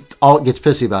gets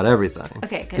pissy about everything.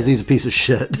 Okay. Because he's a piece of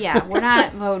shit. Yeah, we're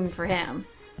not voting for him.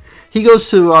 He goes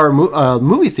to our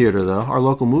movie theater, though, our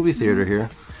local movie theater here.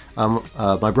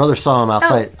 My brother saw him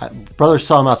outside. Brother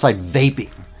saw him outside vaping.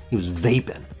 He was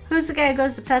vaping. Who's the guy who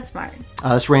goes to PetSmart?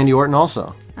 It's Randy Orton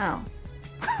also. Oh.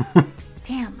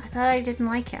 Damn, I thought I didn't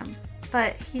like him.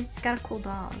 But he's got a cool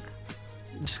dog.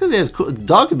 Just because he has a cool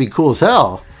dog could be cool as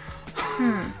hell.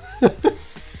 All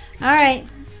right.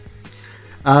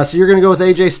 So you're going to go with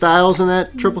AJ Styles in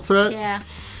that triple threat? Yeah.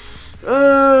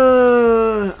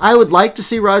 I would like to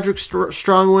see Roderick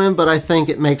Strong win, but I think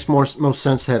it makes most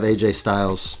sense to have AJ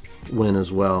Styles win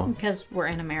as well. Because we're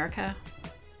in America.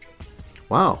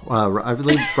 Wow. I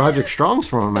believe Roderick Strong's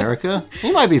from America.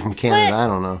 He might be from Canada. But I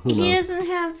don't know. Who knows? He doesn't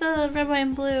have the red, white,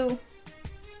 and blue.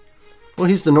 Well,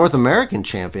 he's the North American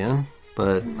champion,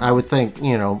 but I would think,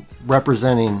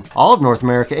 representing all of North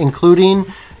America, including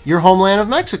your homeland of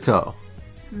Mexico.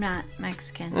 I'm not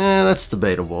Mexican. That's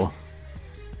debatable.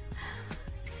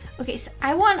 Okay, so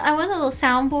I want a little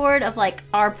soundboard of like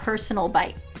our personal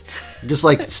bites. Just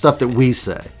like stuff that we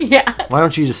say. Yeah. Why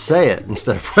don't you just say it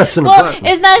instead of pressing a well, button?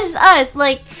 it's not just us.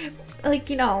 Like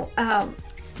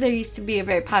there used to be a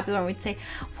very popular one. We'd say,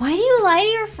 "Why do you lie to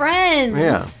your friends?"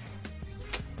 Yeah.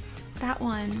 That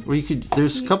one. Well,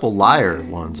 there's a couple liar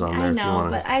ones on there. I if you know,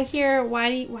 want but I hear, "Why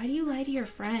do you lie to your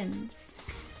friends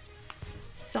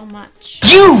so much?"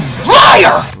 You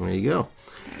liar! There you go.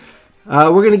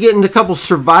 We're going to get into a couple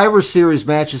Survivor Series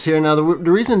matches here. Now, the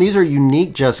reason these are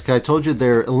unique, Jessica, I told you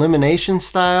they're elimination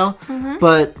style. Mm-hmm.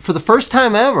 But for the first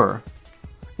time ever,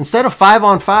 instead of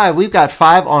 5-on-5, we've got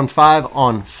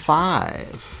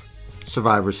 5-on-5-on-5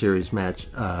 Survivor Series match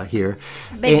here.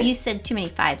 Babe, you said too many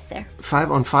fives there.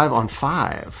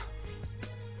 5-on-5-on-5.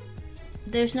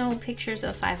 There's no pictures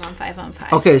of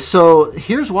 5-on-5-on-5. Okay, so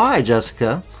here's why,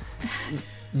 Jessica.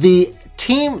 The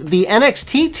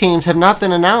NXT teams have not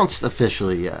been announced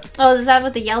officially yet. Oh, is that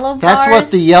what the yellow bars? That's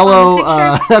what the yellow.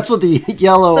 That's what the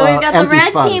yellow. So we've got the empty red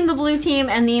spot. team, the blue team,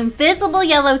 and the invisible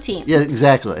yellow team. Yeah,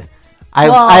 exactly.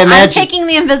 I'm I'm picking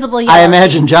the invisible yellow. I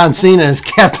imagine John Cena is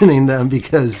captaining them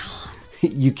because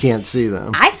you can't see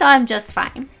them. I saw him just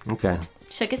fine. Okay.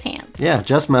 Shook his hand. Yeah,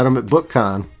 just met him at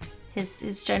BookCon.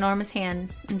 His ginormous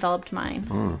hand enveloped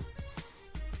mine.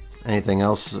 Anything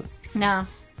else? No.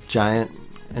 Giant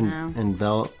and No.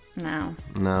 envelop? No.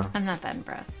 No. I'm not that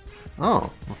impressed.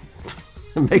 Oh,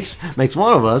 it makes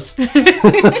one of us.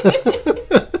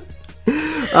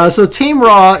 So Team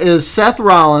Raw is Seth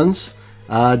Rollins,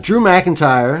 Drew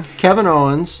McIntyre, Kevin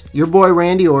Owens, your boy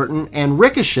Randy Orton, and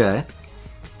Ricochet,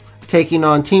 taking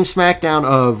on Team SmackDown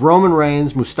of Roman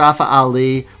Reigns, Mustafa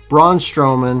Ali, Braun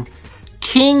Strowman,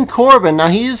 King Corbin. Now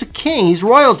he is a king; he's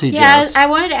royalty. Yeah, Jess. I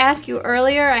wanted to ask you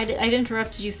earlier. I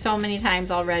interrupted you so many times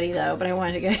already, though. But I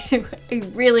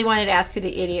really wanted to ask who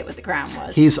the idiot with the crown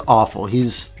was. He's awful.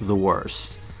 He's the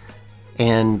worst.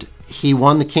 And he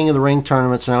won the King of the Ring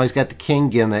tournament, so now he's got the king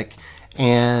gimmick.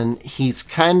 And he's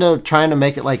kind of trying to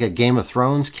make it like a Game of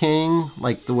Thrones king,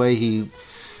 like the way he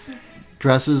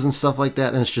dresses and stuff like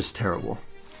that. And it's just terrible.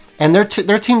 And they're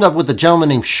teamed up with a gentleman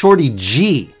named Shorty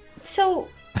G. So,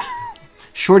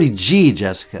 Shorty G,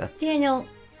 Jessica. Daniel,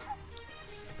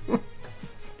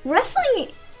 wrestling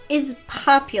is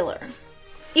popular.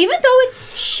 Even though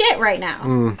it's shit right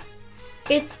now.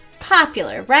 It's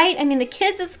popular, right? I mean, the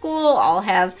kids at school all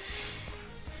have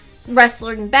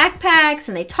wrestling backpacks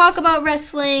and they talk about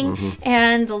wrestling,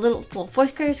 and the little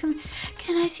fourth graders come,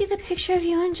 can I see the picture of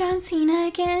you and John Cena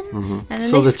again? And then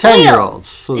So they the squeal. 10-year-olds.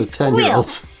 So They the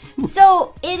 10-year-olds. squeal.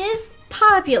 So it is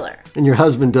popular. And your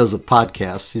husband does a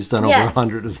podcast. He's done over Yes.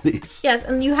 100 of these. Yes,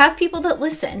 and you have people that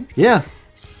listen. Yeah,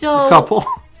 So a couple.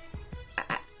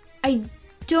 I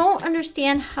don't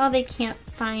understand how they can't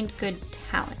find good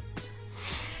talent.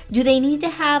 Do they need to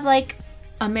have like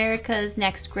America's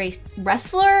Next Great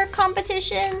Wrestler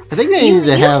competitions? I think they you need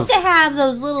to used to have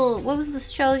those little. What was the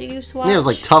show that you used to watch? Yeah, it was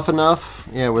like Tough Enough.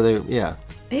 Yeah, where they, yeah.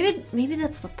 Maybe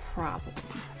that's the problem.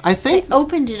 I They think,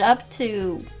 opened it up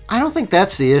to I don't think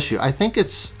that's the issue. I think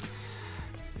it's,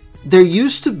 there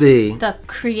used to be, the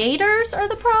creators are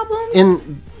the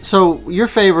problem. so your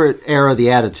favorite era,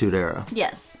 the Attitude Era.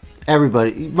 Yes.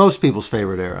 Most people's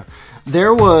favorite era.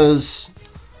 There was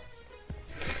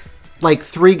like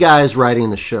 3 guys writing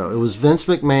the show. It was Vince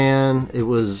McMahon, it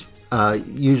was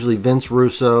usually Vince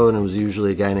Russo, and it was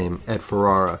usually a guy named Ed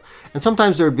Ferrara. And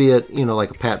sometimes there would be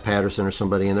like a Pat Patterson or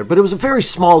somebody in there, but it was a very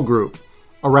small group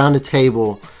around a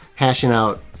table hashing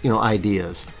out,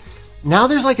 ideas. Now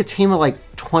there's like a team of like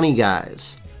 20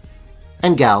 guys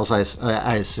and gals, I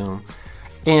assume,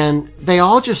 and they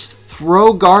all just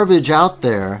throw garbage out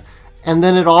there, and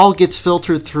then it all gets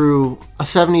filtered through a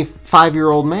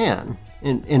 75-year-old man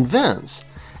in Vince.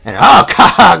 And,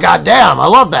 goddamn, I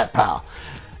love that, pal.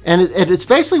 And it's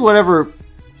basically whatever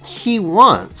he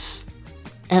wants.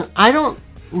 And I don't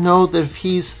know that if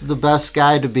he's the best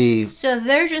guy to be. So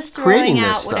they're just creating throwing this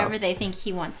out stuff. whatever they think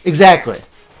he wants to Exactly.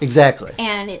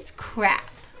 and it's crap.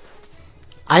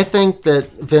 I think that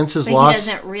Vince has But lost.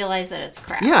 he doesn't realize that it's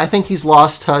crap. Yeah, I think he's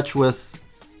lost touch with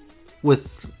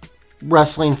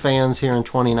wrestling fans here in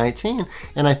 2019,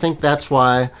 and I think that's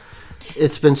why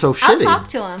it's been so shitty. I'll talk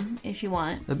to him if you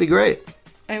want. That'd be great.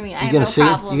 I mean, I You have gonna no see?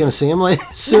 problem. You gonna see him later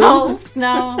soon?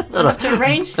 No. We'll have to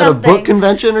arrange At a something. book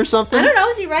convention or something? I don't know.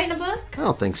 Is he writing a book? I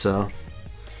don't think so.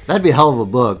 That'd be a hell of a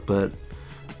book, but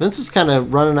Vince is kind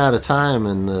of running out of time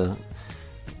in the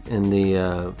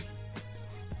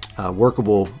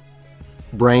workable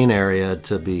brain area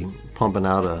to be pumping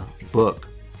out a book.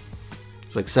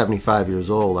 He's like 75 years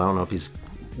old. I don't know if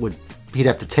he'd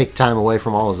have to take time away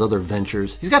from all his other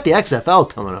ventures. He's got the XFL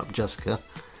coming up, Jessica.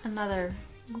 Another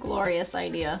glorious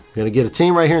idea. Gonna get a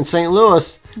team right here in St.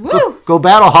 Louis. Woo! Go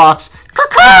Battlehawks.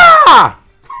 Caw-caw!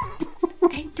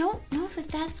 I don't know if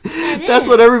that's what that is. That's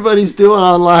what everybody's doing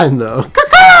online, though.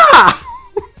 Caw-caw!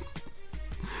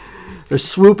 They're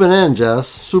swooping in, Jess.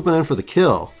 Swooping in for the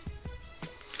kill.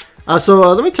 So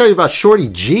let me tell you about Shorty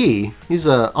G. He's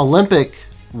an Olympic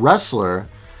wrestler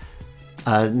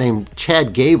named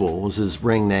Chad Gable was his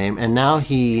ring name. And now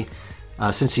he,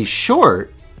 since he's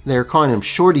short, they're calling him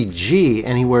Shorty G,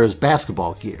 and he wears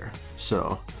basketball gear.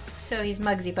 So he's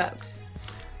Muggsy Bogues.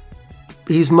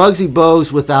 he's Muggsy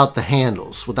Bogues without the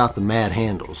handles, without the mad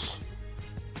handles.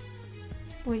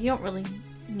 Well, you don't really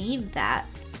need that.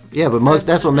 Yeah, but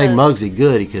that's what made the Muggsy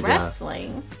good. He could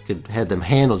Wrestling. had them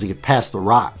handles. He could pass the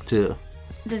rock too.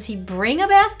 Does he bring a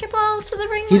basketball to the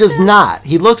ring? He does not.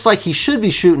 He looks like he should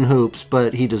be shooting hoops,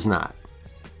 but he does not.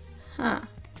 Huh.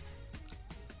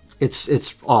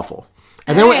 It's awful.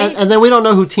 And Alright. then we don't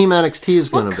know who Team NXT is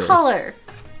going What to be. color?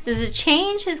 Does it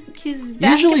change his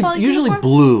basketball Usually uniform?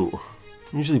 blue.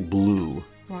 Usually blue.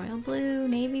 Royal blue,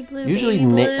 navy blue, Usually baby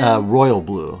blue. royal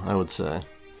blue, I would say.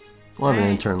 We'll have an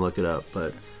Alright. intern look it up,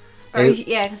 but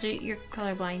Yeah, because you're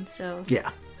colorblind, so. yeah.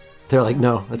 They're like,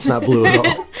 no, it's not blue at all.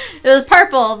 If it was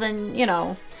purple, then,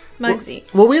 Muggsy.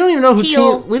 Well, we don't even know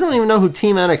Teal. who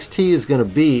Team NXT is going to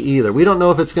be either. We don't know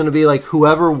if it's going to be like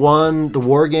whoever won the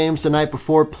War Games the night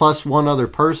before plus one other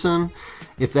person.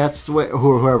 If that's the way,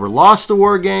 whoever lost the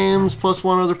War Games plus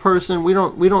one other person. We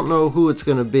don't know who it's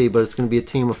going to be, but it's going to be a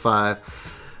team of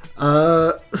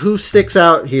 5. Who sticks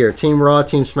out here? Team Raw,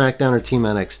 Team SmackDown, or Team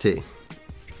NXT?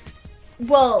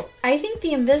 Well, I think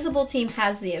the Invisible Team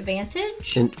has the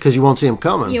advantage. Because you won't see them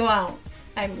coming. You won't.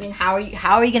 I mean, how are you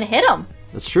going to hit them?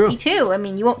 That's true. Me too. I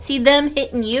mean, you won't see them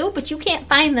hitting you, but you can't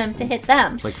find them to hit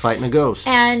them. It's like fighting a ghost.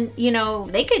 And,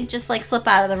 they could just like slip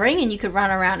out of the ring and you could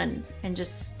run around and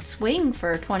just swing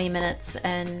for 20 minutes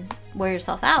and wear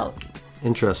yourself out.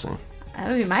 Interesting. That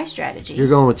would be my strategy. You're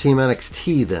going with Team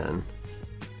NXT then.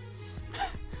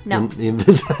 No. You're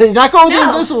not going with the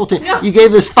No. Invisible Team. No. You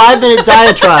gave this 5-minute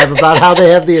diatribe about how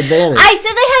they have the advantage. I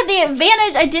said they had the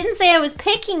advantage. I didn't say I was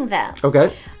picking them.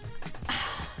 Okay.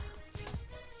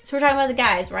 So we're talking about the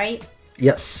guys, right?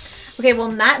 Yes. Okay, well,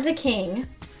 not the King.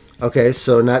 Okay,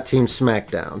 so not Team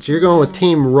SmackDown. So you're going with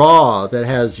Team Raw that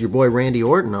has your boy Randy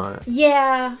Orton on it.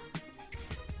 Yeah.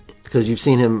 Because you've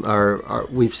seen him, or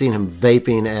we've seen him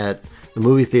vaping at the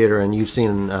movie theater, and you've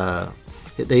seen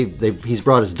he's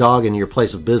brought his dog into your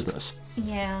place of business.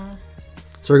 Yeah.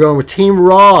 So we're going with Team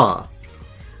Raw.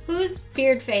 Who's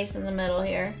Beardface in the middle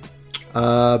here?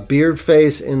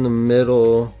 Beardface in the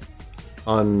middle.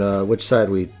 On which side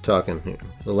are we talking here?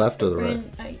 The left or the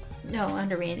right? No,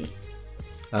 under Randy.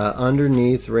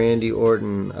 Underneath Randy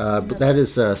Orton. But that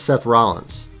is Seth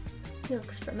Rollins. He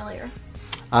looks familiar.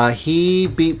 He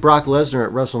beat Brock Lesnar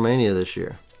at WrestleMania this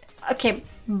year. Okay,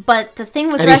 but the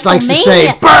thing with And he WrestleMania... likes to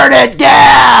say, burn it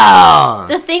down!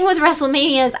 The thing with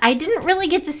WrestleMania is I didn't really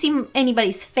get to see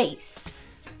anybody's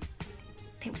face.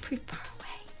 They were pretty far away.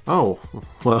 Oh,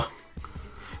 well,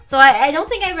 So I don't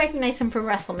think I recognize him from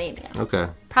WrestleMania. okay.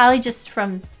 Probably just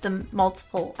from the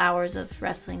multiple hours of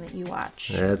wrestling that you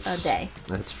watch a day.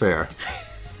 That's fair.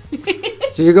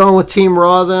 So you're going with Team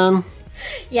Raw then?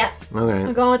 Yeah. I'm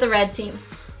Okay. going with the red team.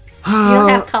 You don't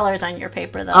have colors on your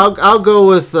paper though. I'll go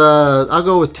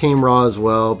with Team Raw as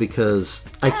well because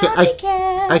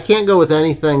I can't go with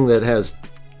anything that has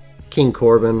King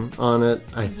Corbin on it.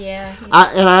 Yeah.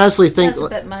 I honestly think That's a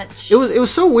bit much. it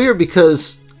was so weird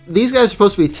because these guys are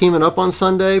supposed to be teaming up on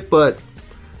Sunday, but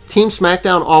Team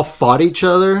SmackDown all fought each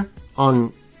other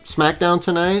on SmackDown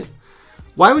tonight.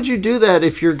 Why would you do that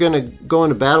if you're going to go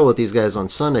into battle with these guys on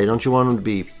Sunday? Don't you want them to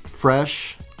be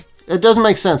fresh? It doesn't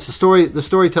make sense. The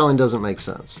storytelling doesn't make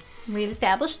sense. We've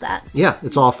established that. Yeah,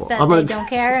 it's awful. That they don't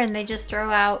care and they just throw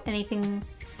out anything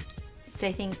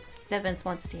they think that Vince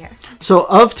wants to hear. So,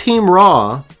 of Team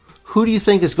Raw, who do you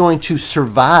think is going to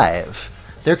survive?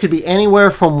 There could be anywhere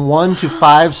from 1 to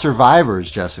 5 survivors,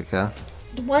 Jessica.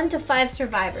 1 to 5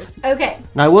 survivors. Okay.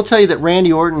 Now, I will tell you that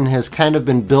Randy Orton has kind of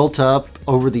been built up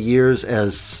over the years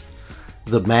as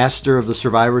the master of the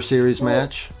Survivor Series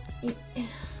match.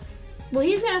 Well,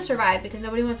 he's going to survive because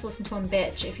nobody wants to listen to him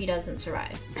bitch if he doesn't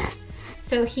survive.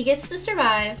 So he gets to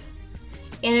survive,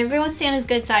 and everyone's staying on his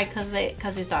good side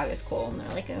because his dog is cool, and they're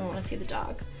like, I don't want to see the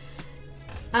dog.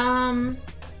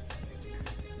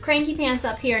 Cranky Pants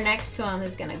up here next to him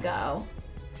is going to go.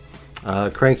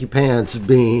 Cranky Pants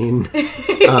being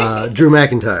Drew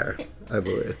McIntyre, I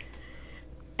believe.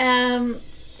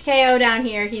 KO down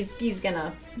here, he's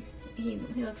gonna. He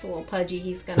looks a little pudgy.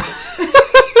 He's gonna.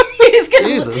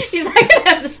 Jesus. He's not gonna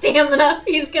have the stamina.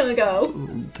 He's gonna go.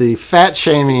 The fat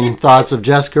shaming thoughts of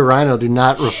Jessica Rhino do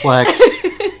not reflect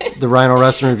the Rhino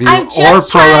Wrestling Review I'm or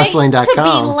just trying to be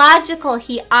ProWrestling.com. logical.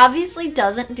 He obviously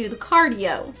doesn't do the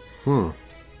cardio.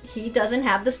 He doesn't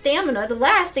have the stamina to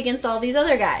last against all these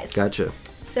other guys. Gotcha.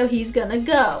 So he's gonna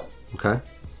go. Okay.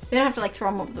 They don't have to throw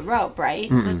him over the rope, right?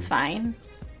 So it's fine.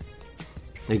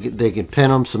 They could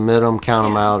pin him, submit him, count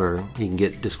him out, or he can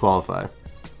get disqualified.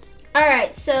 All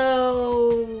right,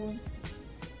 so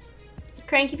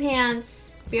Cranky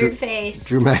Pants, Beardface,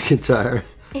 Drew McIntyre.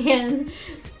 and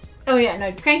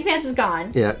Cranky Pants is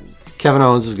gone. Yeah. Kevin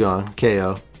Owens is gone.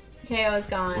 KO. KO is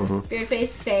gone. Beardface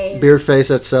stays. Beardface,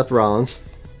 that's Seth Rollins.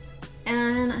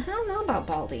 And I don't know know about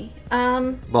Baldy.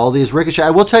 Baldy is Ricochet. I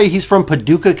will tell you, he's from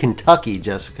Paducah, Kentucky,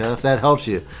 Jessica, if that helps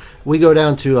you. We go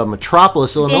down to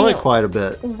Metropolis, Illinois, Daniel, quite a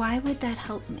bit. Why would that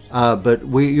help me? But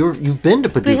you've been to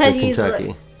Paducah, Because he's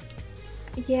Kentucky.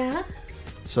 Yeah.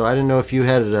 So I didn't know if you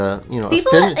had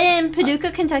People in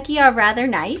Paducah, Kentucky are rather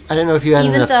nice. I didn't know if you had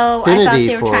even an though I thought affinity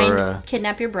they were for, trying to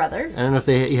kidnap your brother. I don't know if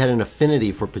you had an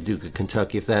affinity for Paducah,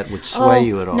 Kentucky, if that would sway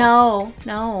you at all.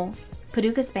 No.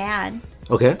 Paducah's bad.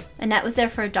 Okay. Annette was there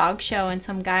for a dog show, and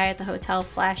some guy at the hotel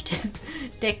flashed his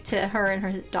dick to her and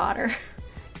her daughter.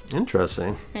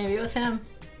 Interesting. Maybe it was him.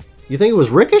 You think it was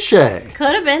Ricochet?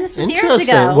 Could have been. This was years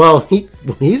Interesting. ago. Well,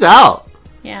 he's out.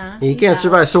 Yeah. He he's can't out.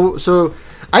 survive. So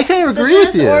I kind of So agree with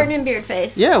just you. Orton and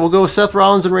Beardface. Yeah, we'll go with Seth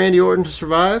Rollins and Randy Orton to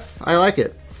survive. I like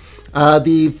it.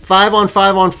 The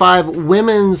 5-on-5-on-5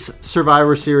 women's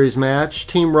Survivor Series match.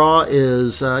 Team Raw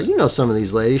is, some of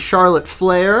these ladies. Charlotte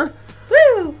Flair.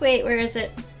 Woo! Wait, where is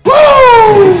it?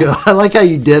 There you go. I like how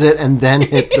you did it and then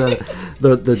hit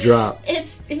the drop.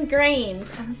 It's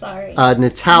ingrained. I'm sorry.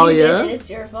 Natalia. You did it. It's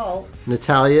your fault.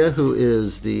 Natalia, who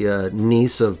is the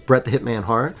niece of Bret the Hitman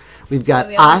Hart. We've got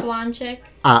The other blonde chick.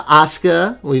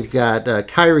 Asuka. We've got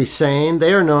Kairi Sane.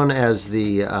 They are known as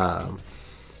the.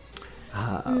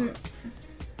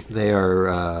 They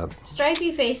are.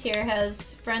 Stripey Face here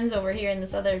has friends over here in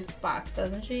this other box,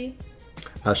 doesn't she?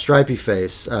 Stripey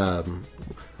Face.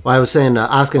 Well, I was saying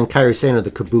Asuka and Kairi Sane are the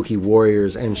Kabuki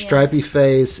Warriors, and Stripey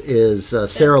Face is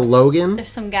Sarah Logan. There's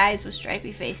some guys with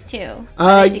Stripey Face too.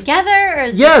 Are they together? Or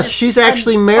is Yes, this just she's an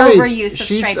actually married. Overuse of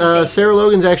Stripey Face. Sarah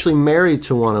Logan's actually married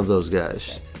to one of those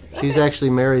guys. She's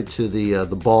actually married to the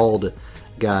bald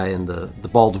guy and the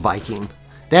bald Viking.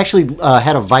 They actually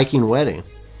had a Viking wedding.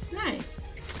 Nice.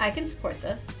 I can support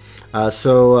this. That's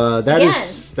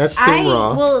Team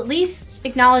Raw. I will at least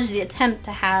acknowledge the attempt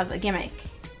to have a gimmick.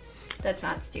 That's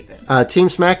not stupid. Team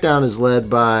SmackDown is led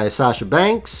by Sasha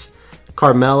Banks,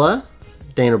 Carmella,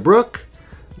 Dana Brooke,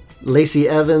 Lacey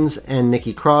Evans, and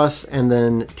Nikki Cross. And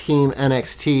then Team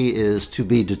NXT is to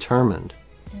be determined.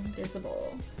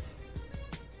 Invisible.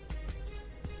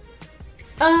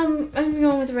 I'm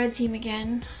going with the red team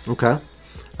again. Okay.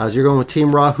 So you're going with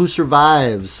Team Raw. Who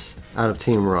survives out of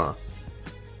Team Raw?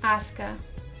 Asuka.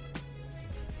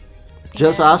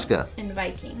 Just Asuka. And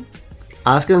Viking.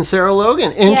 Asuka and Sarah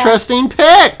Logan. Interesting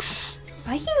picks.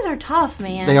 Vikings are tough,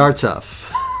 man. They are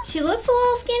tough. She looks a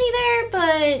little skinny there,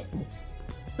 but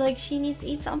like she needs to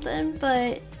eat something,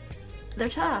 but they're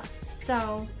tough.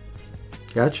 So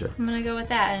Gotcha. I'm gonna go with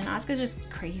that. And Asuka's just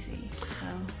crazy. So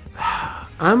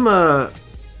I'm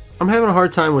having a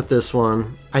hard time with this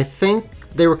one. I think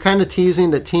they were kind of teasing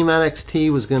that Team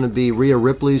NXT was going to be Rhea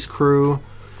Ripley's crew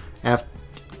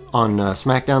on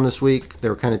SmackDown this week. They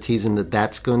were kind of teasing that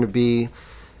that's going to be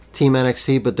Team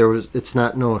NXT, but it's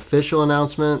not no official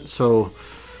announcement. So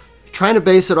trying to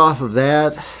base it off of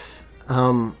that,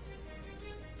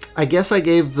 I guess I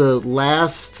gave the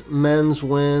last men's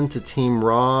win to Team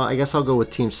Raw. I guess I'll go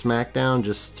with Team SmackDown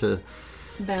just to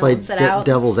play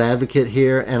devil's advocate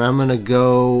here, and I'm going to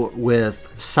go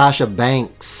with Sasha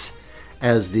Banks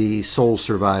as the sole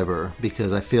survivor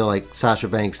because I feel like Sasha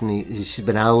Banks, she's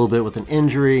been out a little bit with an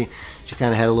injury. She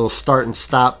kind of had a little start and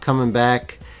stop coming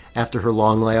back after her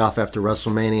long layoff after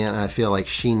WrestleMania, and I feel like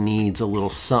she needs a little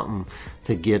something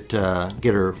to get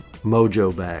her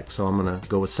mojo back. So I'm going to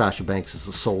go with Sasha Banks as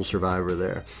the sole survivor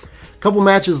there. A couple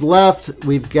matches left.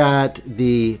 We've got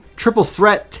the Triple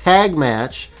Threat Tag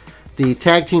Match. The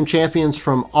tag team champions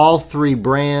from all three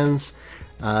brands.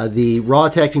 The Raw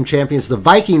Tag Team Champions, the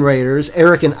Viking Raiders,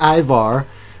 Eric and Ivar.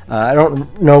 I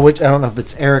don't know if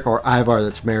it's Eric or Ivar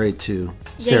that's married to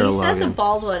Sarah Logan. Yeah, you said the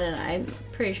bald one, and I'm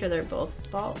pretty sure they're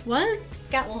both bald. One's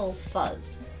got a little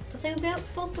fuzz, but they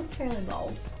both look fairly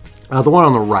bald. The one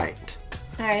on the right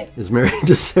All right. is married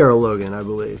to Sarah Logan, I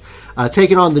believe.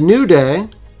 Taking on the New Day,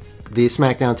 the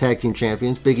SmackDown Tag Team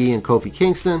Champions, Big E and Kofi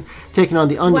Kingston, taking on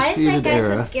the Undisputed Era. Why is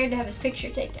that guy so scared to have his picture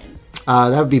taken?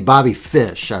 That would be Bobby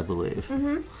Fish, I believe.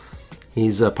 Mm-hmm.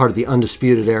 He's part of the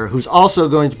Undisputed Era, who's also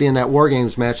going to be in that War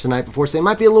Games match the night before, so they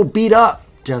might be a little beat up,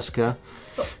 Jessica.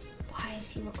 But why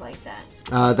does he look like that?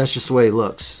 That's just the way he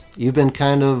looks. You've been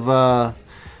kind of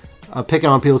picking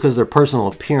on people because of their personal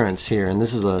appearance here, and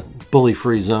this is a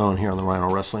bully-free zone here on the Rhino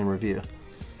Wrestling Review,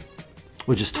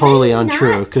 which is totally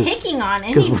untrue because picking on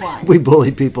anyone. We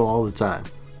bully people all the time.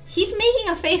 He's making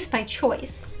a face by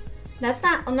choice.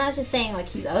 I'm not just saying like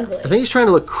he's ugly. I think he's trying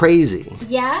to look crazy.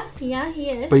 Yeah, he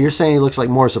is. But you're saying he looks like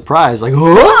more surprised, like,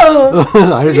 oh!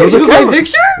 I didn't know the camera.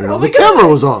 Picture? I didn't know the camera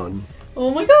was on.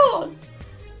 Oh my god.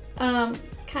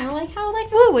 Kind of like how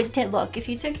like Woo would look if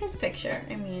you took his picture.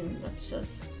 I mean, that's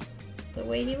just the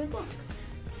way he would look.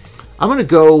 I'm going to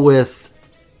go with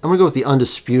I'm gonna go with the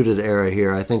Undisputed Era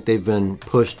here. I think they've been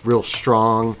pushed real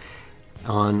strong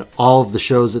on all of the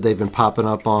shows that they've been popping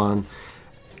up on,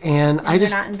 and They're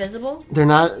not invisible? they're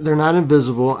not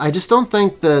invisible. I just don't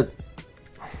think that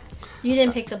You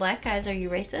didn't pick the black guys. Are you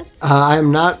racist?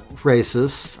 I'm not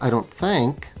racist. I don't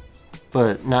think,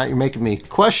 but now you're making me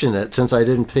question it since I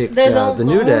didn't pick They're the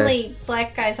New Day. only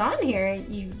black guys on here.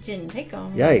 You didn't pick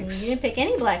them. Yikes. You didn't pick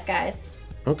any black guys.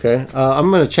 Okay, I'm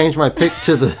going to change my pick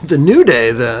to the New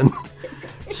Day then,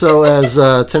 so as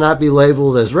to not be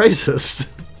labeled as racist.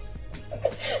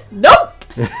 Nope.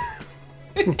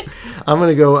 I'm going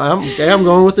to go. I'm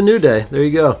going with the New Day. There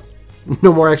you go.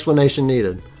 No more explanation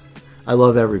needed. I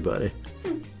love everybody.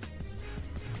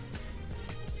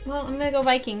 Well, I'm gonna go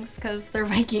Vikings because they're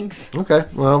Vikings. Okay,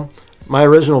 well, my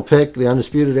original pick, the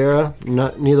Undisputed Era,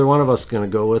 neither one of us is going to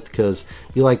go with because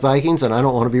you like Vikings and I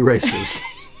don't want to be racist.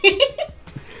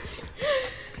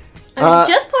 I was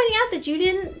just pointing out that you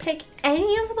didn't pick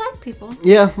any of the black people.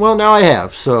 Yeah, well, now I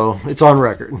have, so it's on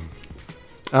record.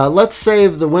 Let's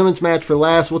save the women's match for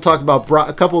last. We'll talk about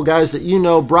a couple of guys that you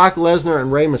know, Brock Lesnar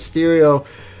and Rey Mysterio.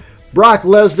 Brock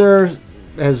Lesnar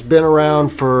has been around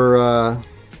for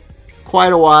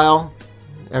quite a while.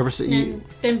 Ever since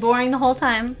Been boring the whole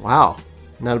time. Wow,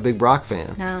 not a big Brock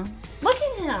fan. No. Look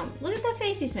at him. Look at that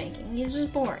face he's making. He's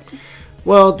just boring.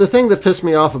 Well, the thing that pissed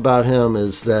me off about him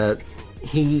is that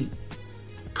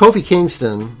Kofi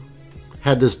Kingston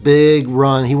had this big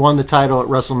run. He won the title at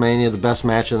WrestleMania, the best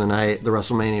match of the night, the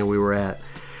WrestleMania we were at.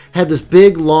 Had this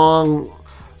big, long,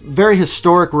 very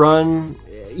historic run,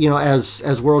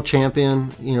 as world champion,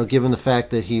 given the fact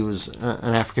that he was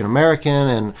an African American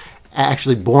and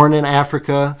actually born in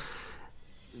Africa.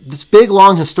 This big,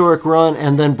 long, historic run,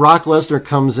 and then Brock Lesnar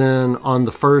comes in on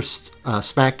the first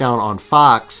SmackDown on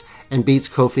Fox and beats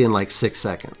Kofi in like 6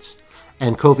 seconds.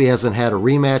 And Kofi hasn't had a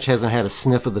rematch, hasn't had a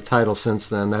sniff of the title since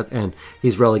then, and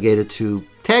he's relegated to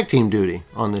tag team duty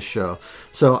on this show.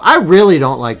 So I really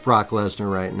don't like Brock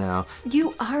Lesnar right now.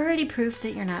 You already proved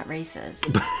that you're not racist.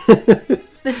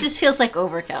 This just feels like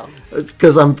overkill. It's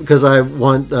because I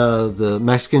want the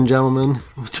Mexican gentleman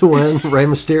to win, Rey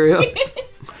Mysterio.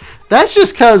 That's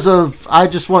just because I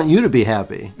just want you to be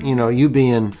happy. You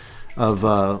being of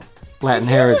Latin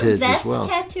heritage as well. Is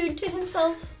he tattooed to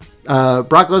himself?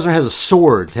 Brock Lesnar has a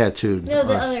sword tattooed. No,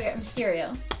 the other guy,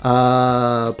 Mysterio.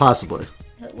 Possibly.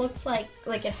 It looks like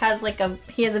it has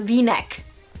he has a V-neck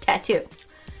tattoo.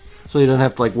 So he doesn't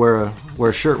have to wear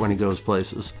a shirt when he goes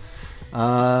places.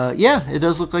 Yeah, it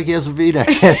does look like he has a V-neck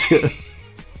tattoo.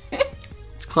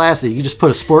 It's classy. You just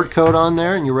put a sport coat on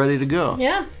there and you're ready to go.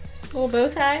 Yeah, little bow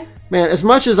tie. Man, as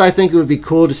much as I think it would be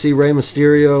cool to see Rey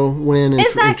Mysterio win in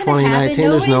 2019,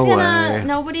 there's no way.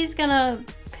 Nobody's gonna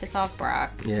piss off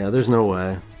Brock. Yeah, there's no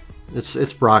way.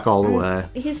 It's Brock all the way.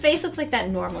 His face looks like that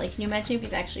normally. Can you imagine if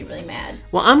he's actually really mad?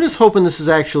 Well, I'm just hoping this is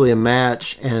actually a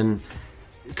match, and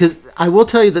because I will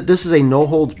tell you that this is a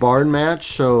no-holds-barred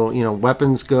match, so,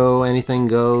 weapons go, anything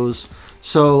goes.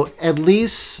 So at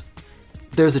least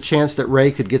there's a chance that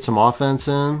Rey could get some offense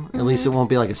in. Mm-hmm. At least it won't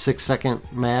be like a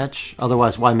 6-second match.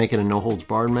 Otherwise, why make it a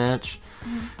no-holds-barred match?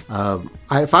 Mm-hmm.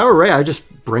 If I were Rey, I'd just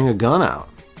bring a gun out.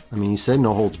 I mean, you said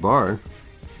no-holds-barred.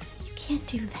 You can't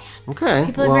do that. Okay.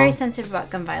 People are very sensitive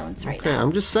about gun violence right now. Okay,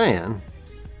 I'm just saying.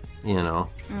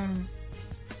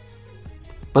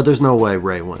 But there's no way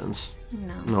Rey wins.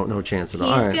 No chance at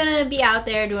all. He's gonna be out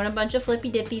there doing a bunch of flippy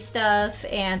dippy stuff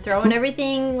and throwing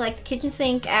everything like the kitchen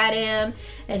sink at him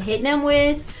and hitting him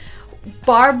with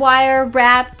barbed wire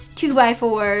wrapped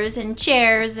 2x4s and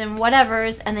chairs and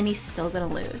whatevers, and then he's still gonna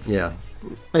lose. Yeah,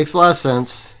 makes a lot of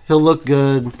sense. He'll look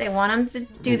good. They want him to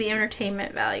do the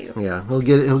entertainment value. Yeah, he'll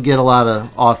get a lot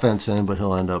of offense in, but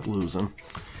he'll end up losing.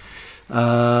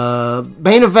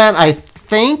 Main event, I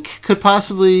think, could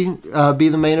possibly be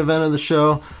the main event of the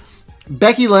show.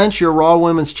 Becky Lynch, your Raw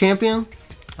Women's Champion,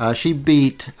 she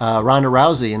beat Ronda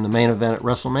Rousey in the main event at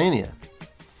WrestleMania.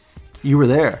 You were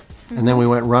there. Mm-hmm. And then we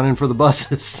went running for the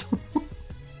buses.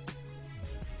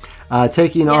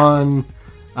 Taking on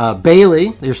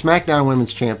Bayley, your SmackDown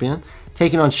Women's Champion.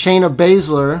 Taking on Shayna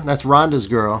Baszler, that's Ronda's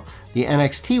girl, the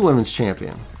NXT Women's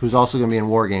Champion, who's also going to be in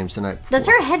War Games tonight. Does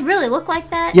her head really look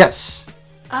like that? Yes.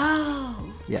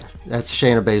 Oh. Yeah, that's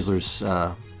Shayna Baszler's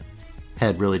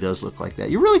head really does look like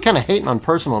that. You're really kind of hating on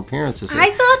personal appearances here.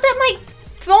 I thought that my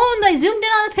phone, I zoomed in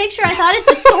on the picture, I thought it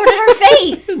distorted her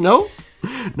face.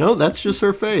 No, that's just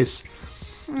her face.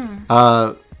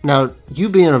 Now, you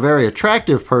being a very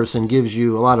attractive person gives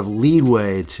you a lot of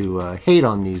leeway to hate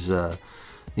on these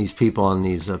people on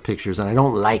these pictures, and I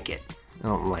don't like it.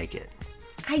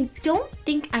 I don't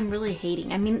think I'm really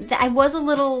hating. I mean, I was a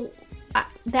little...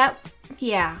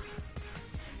 yeah.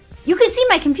 You could see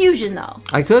my confusion, though.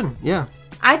 I could, yeah.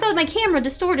 I thought my camera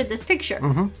distorted this picture.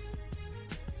 Mm-hmm.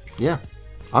 Yeah.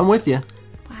 I'm with you.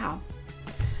 Wow.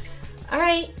 All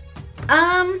right.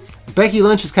 Becky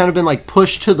Lynch has kind of been like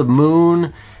pushed to the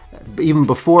moon. Even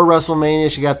before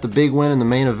WrestleMania, she got the big win in the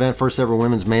main event, first ever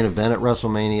women's main event at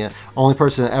WrestleMania. Only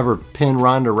person that ever pinned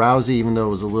Ronda Rousey, even though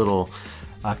it was a little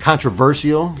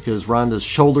controversial because Ronda's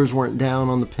shoulders weren't down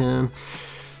on the pin.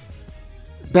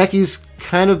 Becky's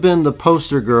kind of been the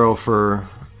poster girl for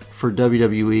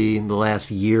WWE in the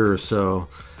last year or so.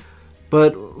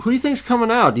 But who do you think's coming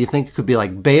out? Do you think it could be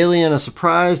like Bayley in a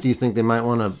surprise? Do you think they might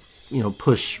want to,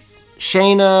 push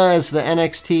Shayna as the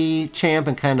NXT champ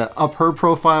and kind of up her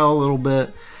profile a little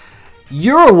bit?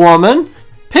 You're a woman.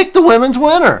 Pick the women's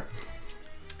winner.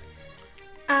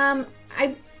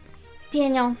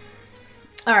 Daniel.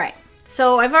 All right.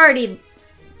 So I've already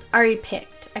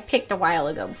picked. I picked a while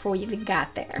ago before we even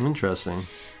got there. Interesting.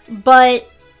 But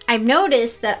I've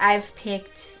noticed that I've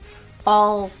picked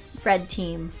all red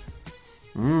team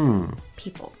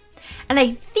people. And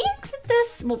I think that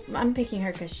this... Well, I'm picking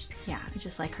her because, I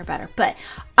just like her better. But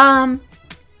I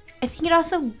think it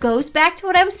also goes back to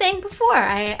what I was saying before.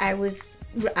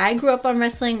 I grew up on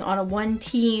wrestling on a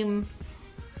one-team...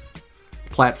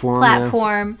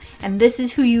 platform, and this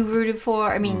is who you rooted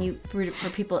for. I mean, you rooted for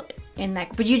people in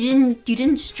that, but you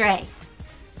didn't stray.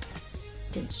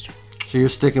 So you're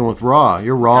sticking with Raw.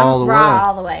 You're Raw all the way. Raw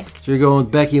all the way. So you're going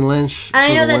with Becky Lynch.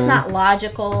 I know that's not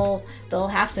logical. They'll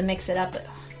have to mix it up. But,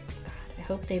 God, I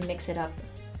hope they mix it up,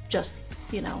 just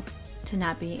to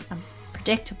not be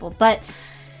unpredictable. But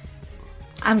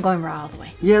I'm going Raw all the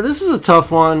way. Yeah, this is a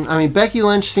tough one. I mean, Becky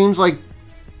Lynch seems like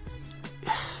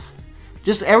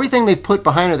just everything they've put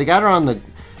behind her. They got her on the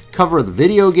cover of the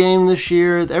video game this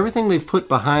year. Everything they've put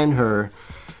behind her,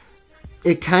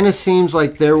 it kind of seems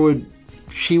like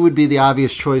she would be the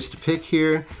obvious choice to pick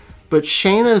here. But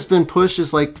Shayna has been pushed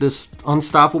as like this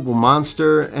unstoppable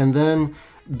monster, and then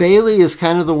Bayley is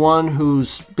kind of the one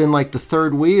who's been like the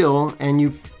third wheel, and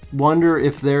you wonder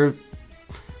if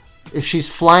she's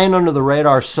flying under the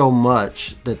radar so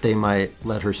much that they might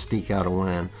let her sneak out a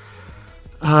win.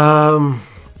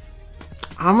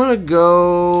 I'm going to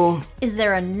go... Is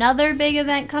there another big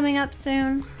event coming up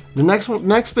soon? The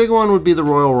next big one would be the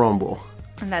Royal Rumble.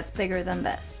 And that's bigger than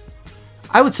this?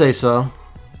 I would say so.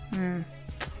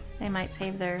 They might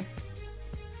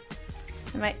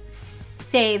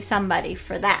save somebody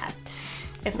for that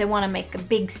if they want to make a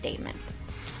big statement.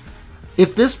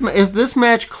 If this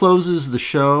match closes the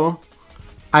show,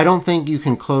 I don't think you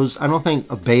can close... I don't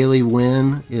think a Bayley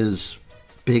win is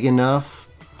big enough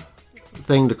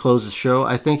thing to close the show.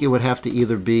 I think it would have to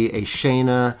either be a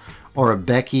Shayna or a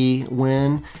Becky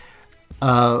win.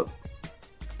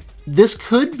 This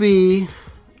could be,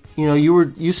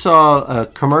 you saw a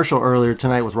commercial earlier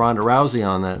tonight with Ronda Rousey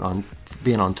on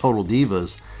being on Total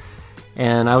Divas,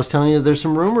 and I was telling you there's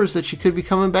some rumors that she could be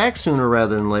coming back sooner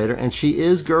rather than later, and she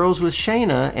is girls with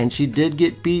Shayna, and she did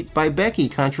get beat by Becky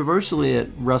controversially at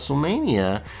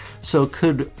WrestleMania. So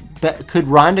could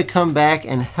Ronda come back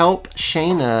and help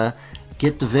Shayna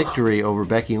get the victory over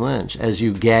Becky Lynch as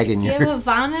you gag in your... Do you have a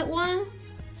vomit one?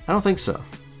 I don't think so.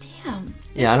 Damn.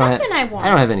 I want. I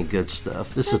don't have any good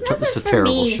stuff. This is a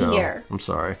terrible show. Here. I'm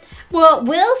sorry. Well,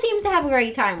 Will seems to have a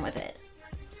great time with it.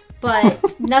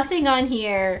 But nothing on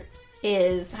here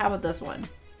is... How about this one?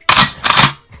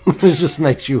 It just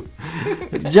makes you...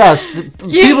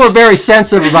 People are very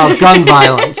sensitive about gun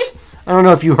violence. I don't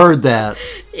know if you heard that.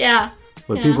 Yeah.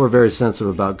 But people are very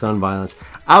sensitive about gun violence.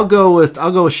 I'll go with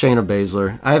Shayna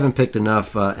Baszler. I haven't picked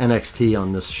enough NXT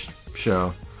on this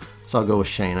show, so I'll go with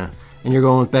Shayna. And you're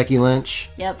going with Becky Lynch?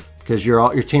 Yep. Because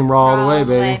your team Raw all the way,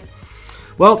 baby.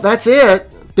 Well, that's it.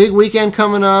 Big weekend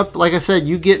coming up. Like I said,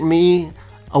 you get me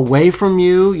away from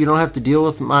you. You don't have to deal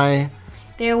with my...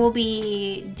 There will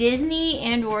be Disney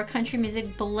and or country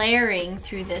music blaring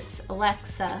through this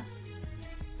Alexa.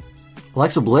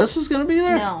 Alexa Bliss is going to be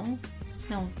there? No.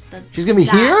 She's going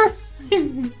to be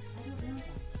here?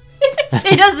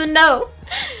 She doesn't know.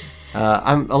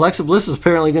 Alexa Bliss is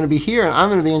apparently going to be here, and I'm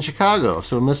going to be in Chicago,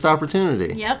 so a missed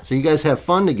opportunity. Yep. So you guys have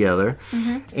fun together,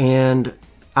 and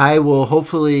I will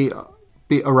hopefully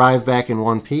arrive back in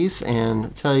one piece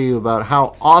and tell you about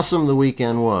how awesome the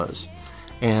weekend was.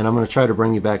 And I'm going to try to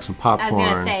bring you back some popcorn. I was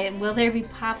going to say, will there be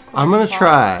popcorn? I'm going to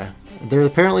try.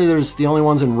 There's the only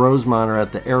ones in Rosemont are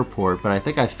at the airport, but I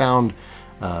think I found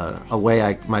a way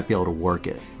I might be able to work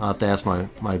it. I'll have to ask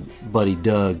my buddy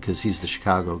Doug, because he's the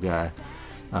Chicago guy,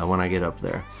 when I get up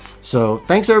there. So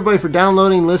thanks everybody for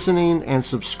downloading, listening, and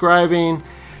subscribing.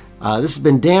 This has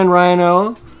been Dan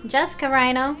Rhino. Jessica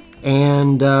Rhino.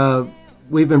 And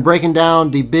we've been breaking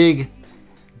down the big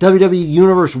WWE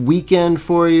Universe weekend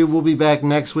for you. We'll be back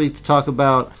next week to talk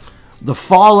about the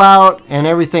fallout and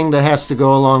everything that has to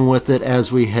go along with it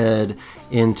as we head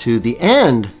into the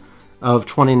end of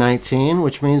 2019,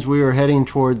 which means we are heading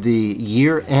toward the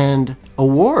year-end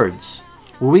awards,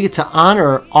 where we get to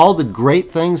honor all the great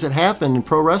things that happened in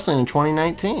pro wrestling in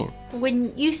 2019.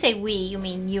 When you say we, you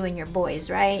mean you and your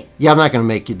boys, right? Yeah, I'm not going to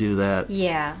make you do that.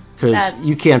 Yeah. Because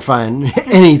you can't find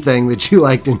anything that you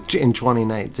liked in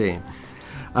 2019.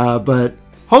 But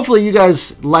hopefully you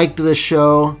guys liked this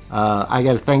show. I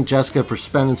got to thank Jessica for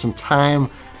spending some time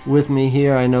with me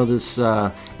here. I know this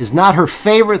is not her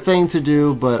favorite thing to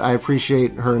do, but I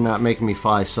appreciate her not making me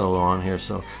fly solo on here.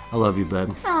 So I love you, babe.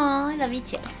 Aw, I love you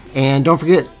too. And don't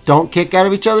forget, don't kick out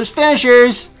of each other's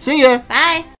finishers. See ya.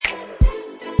 Bye.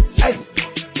 Hey,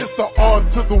 it's the R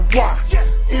to the Y,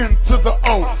 N to the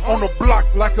O. On the block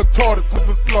like a tortoise with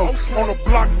a slow. On the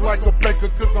block like a baker,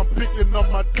 cause I'm picking up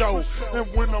my dough. And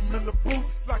when I'm in the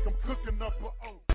booth, like I'm cooking up a O.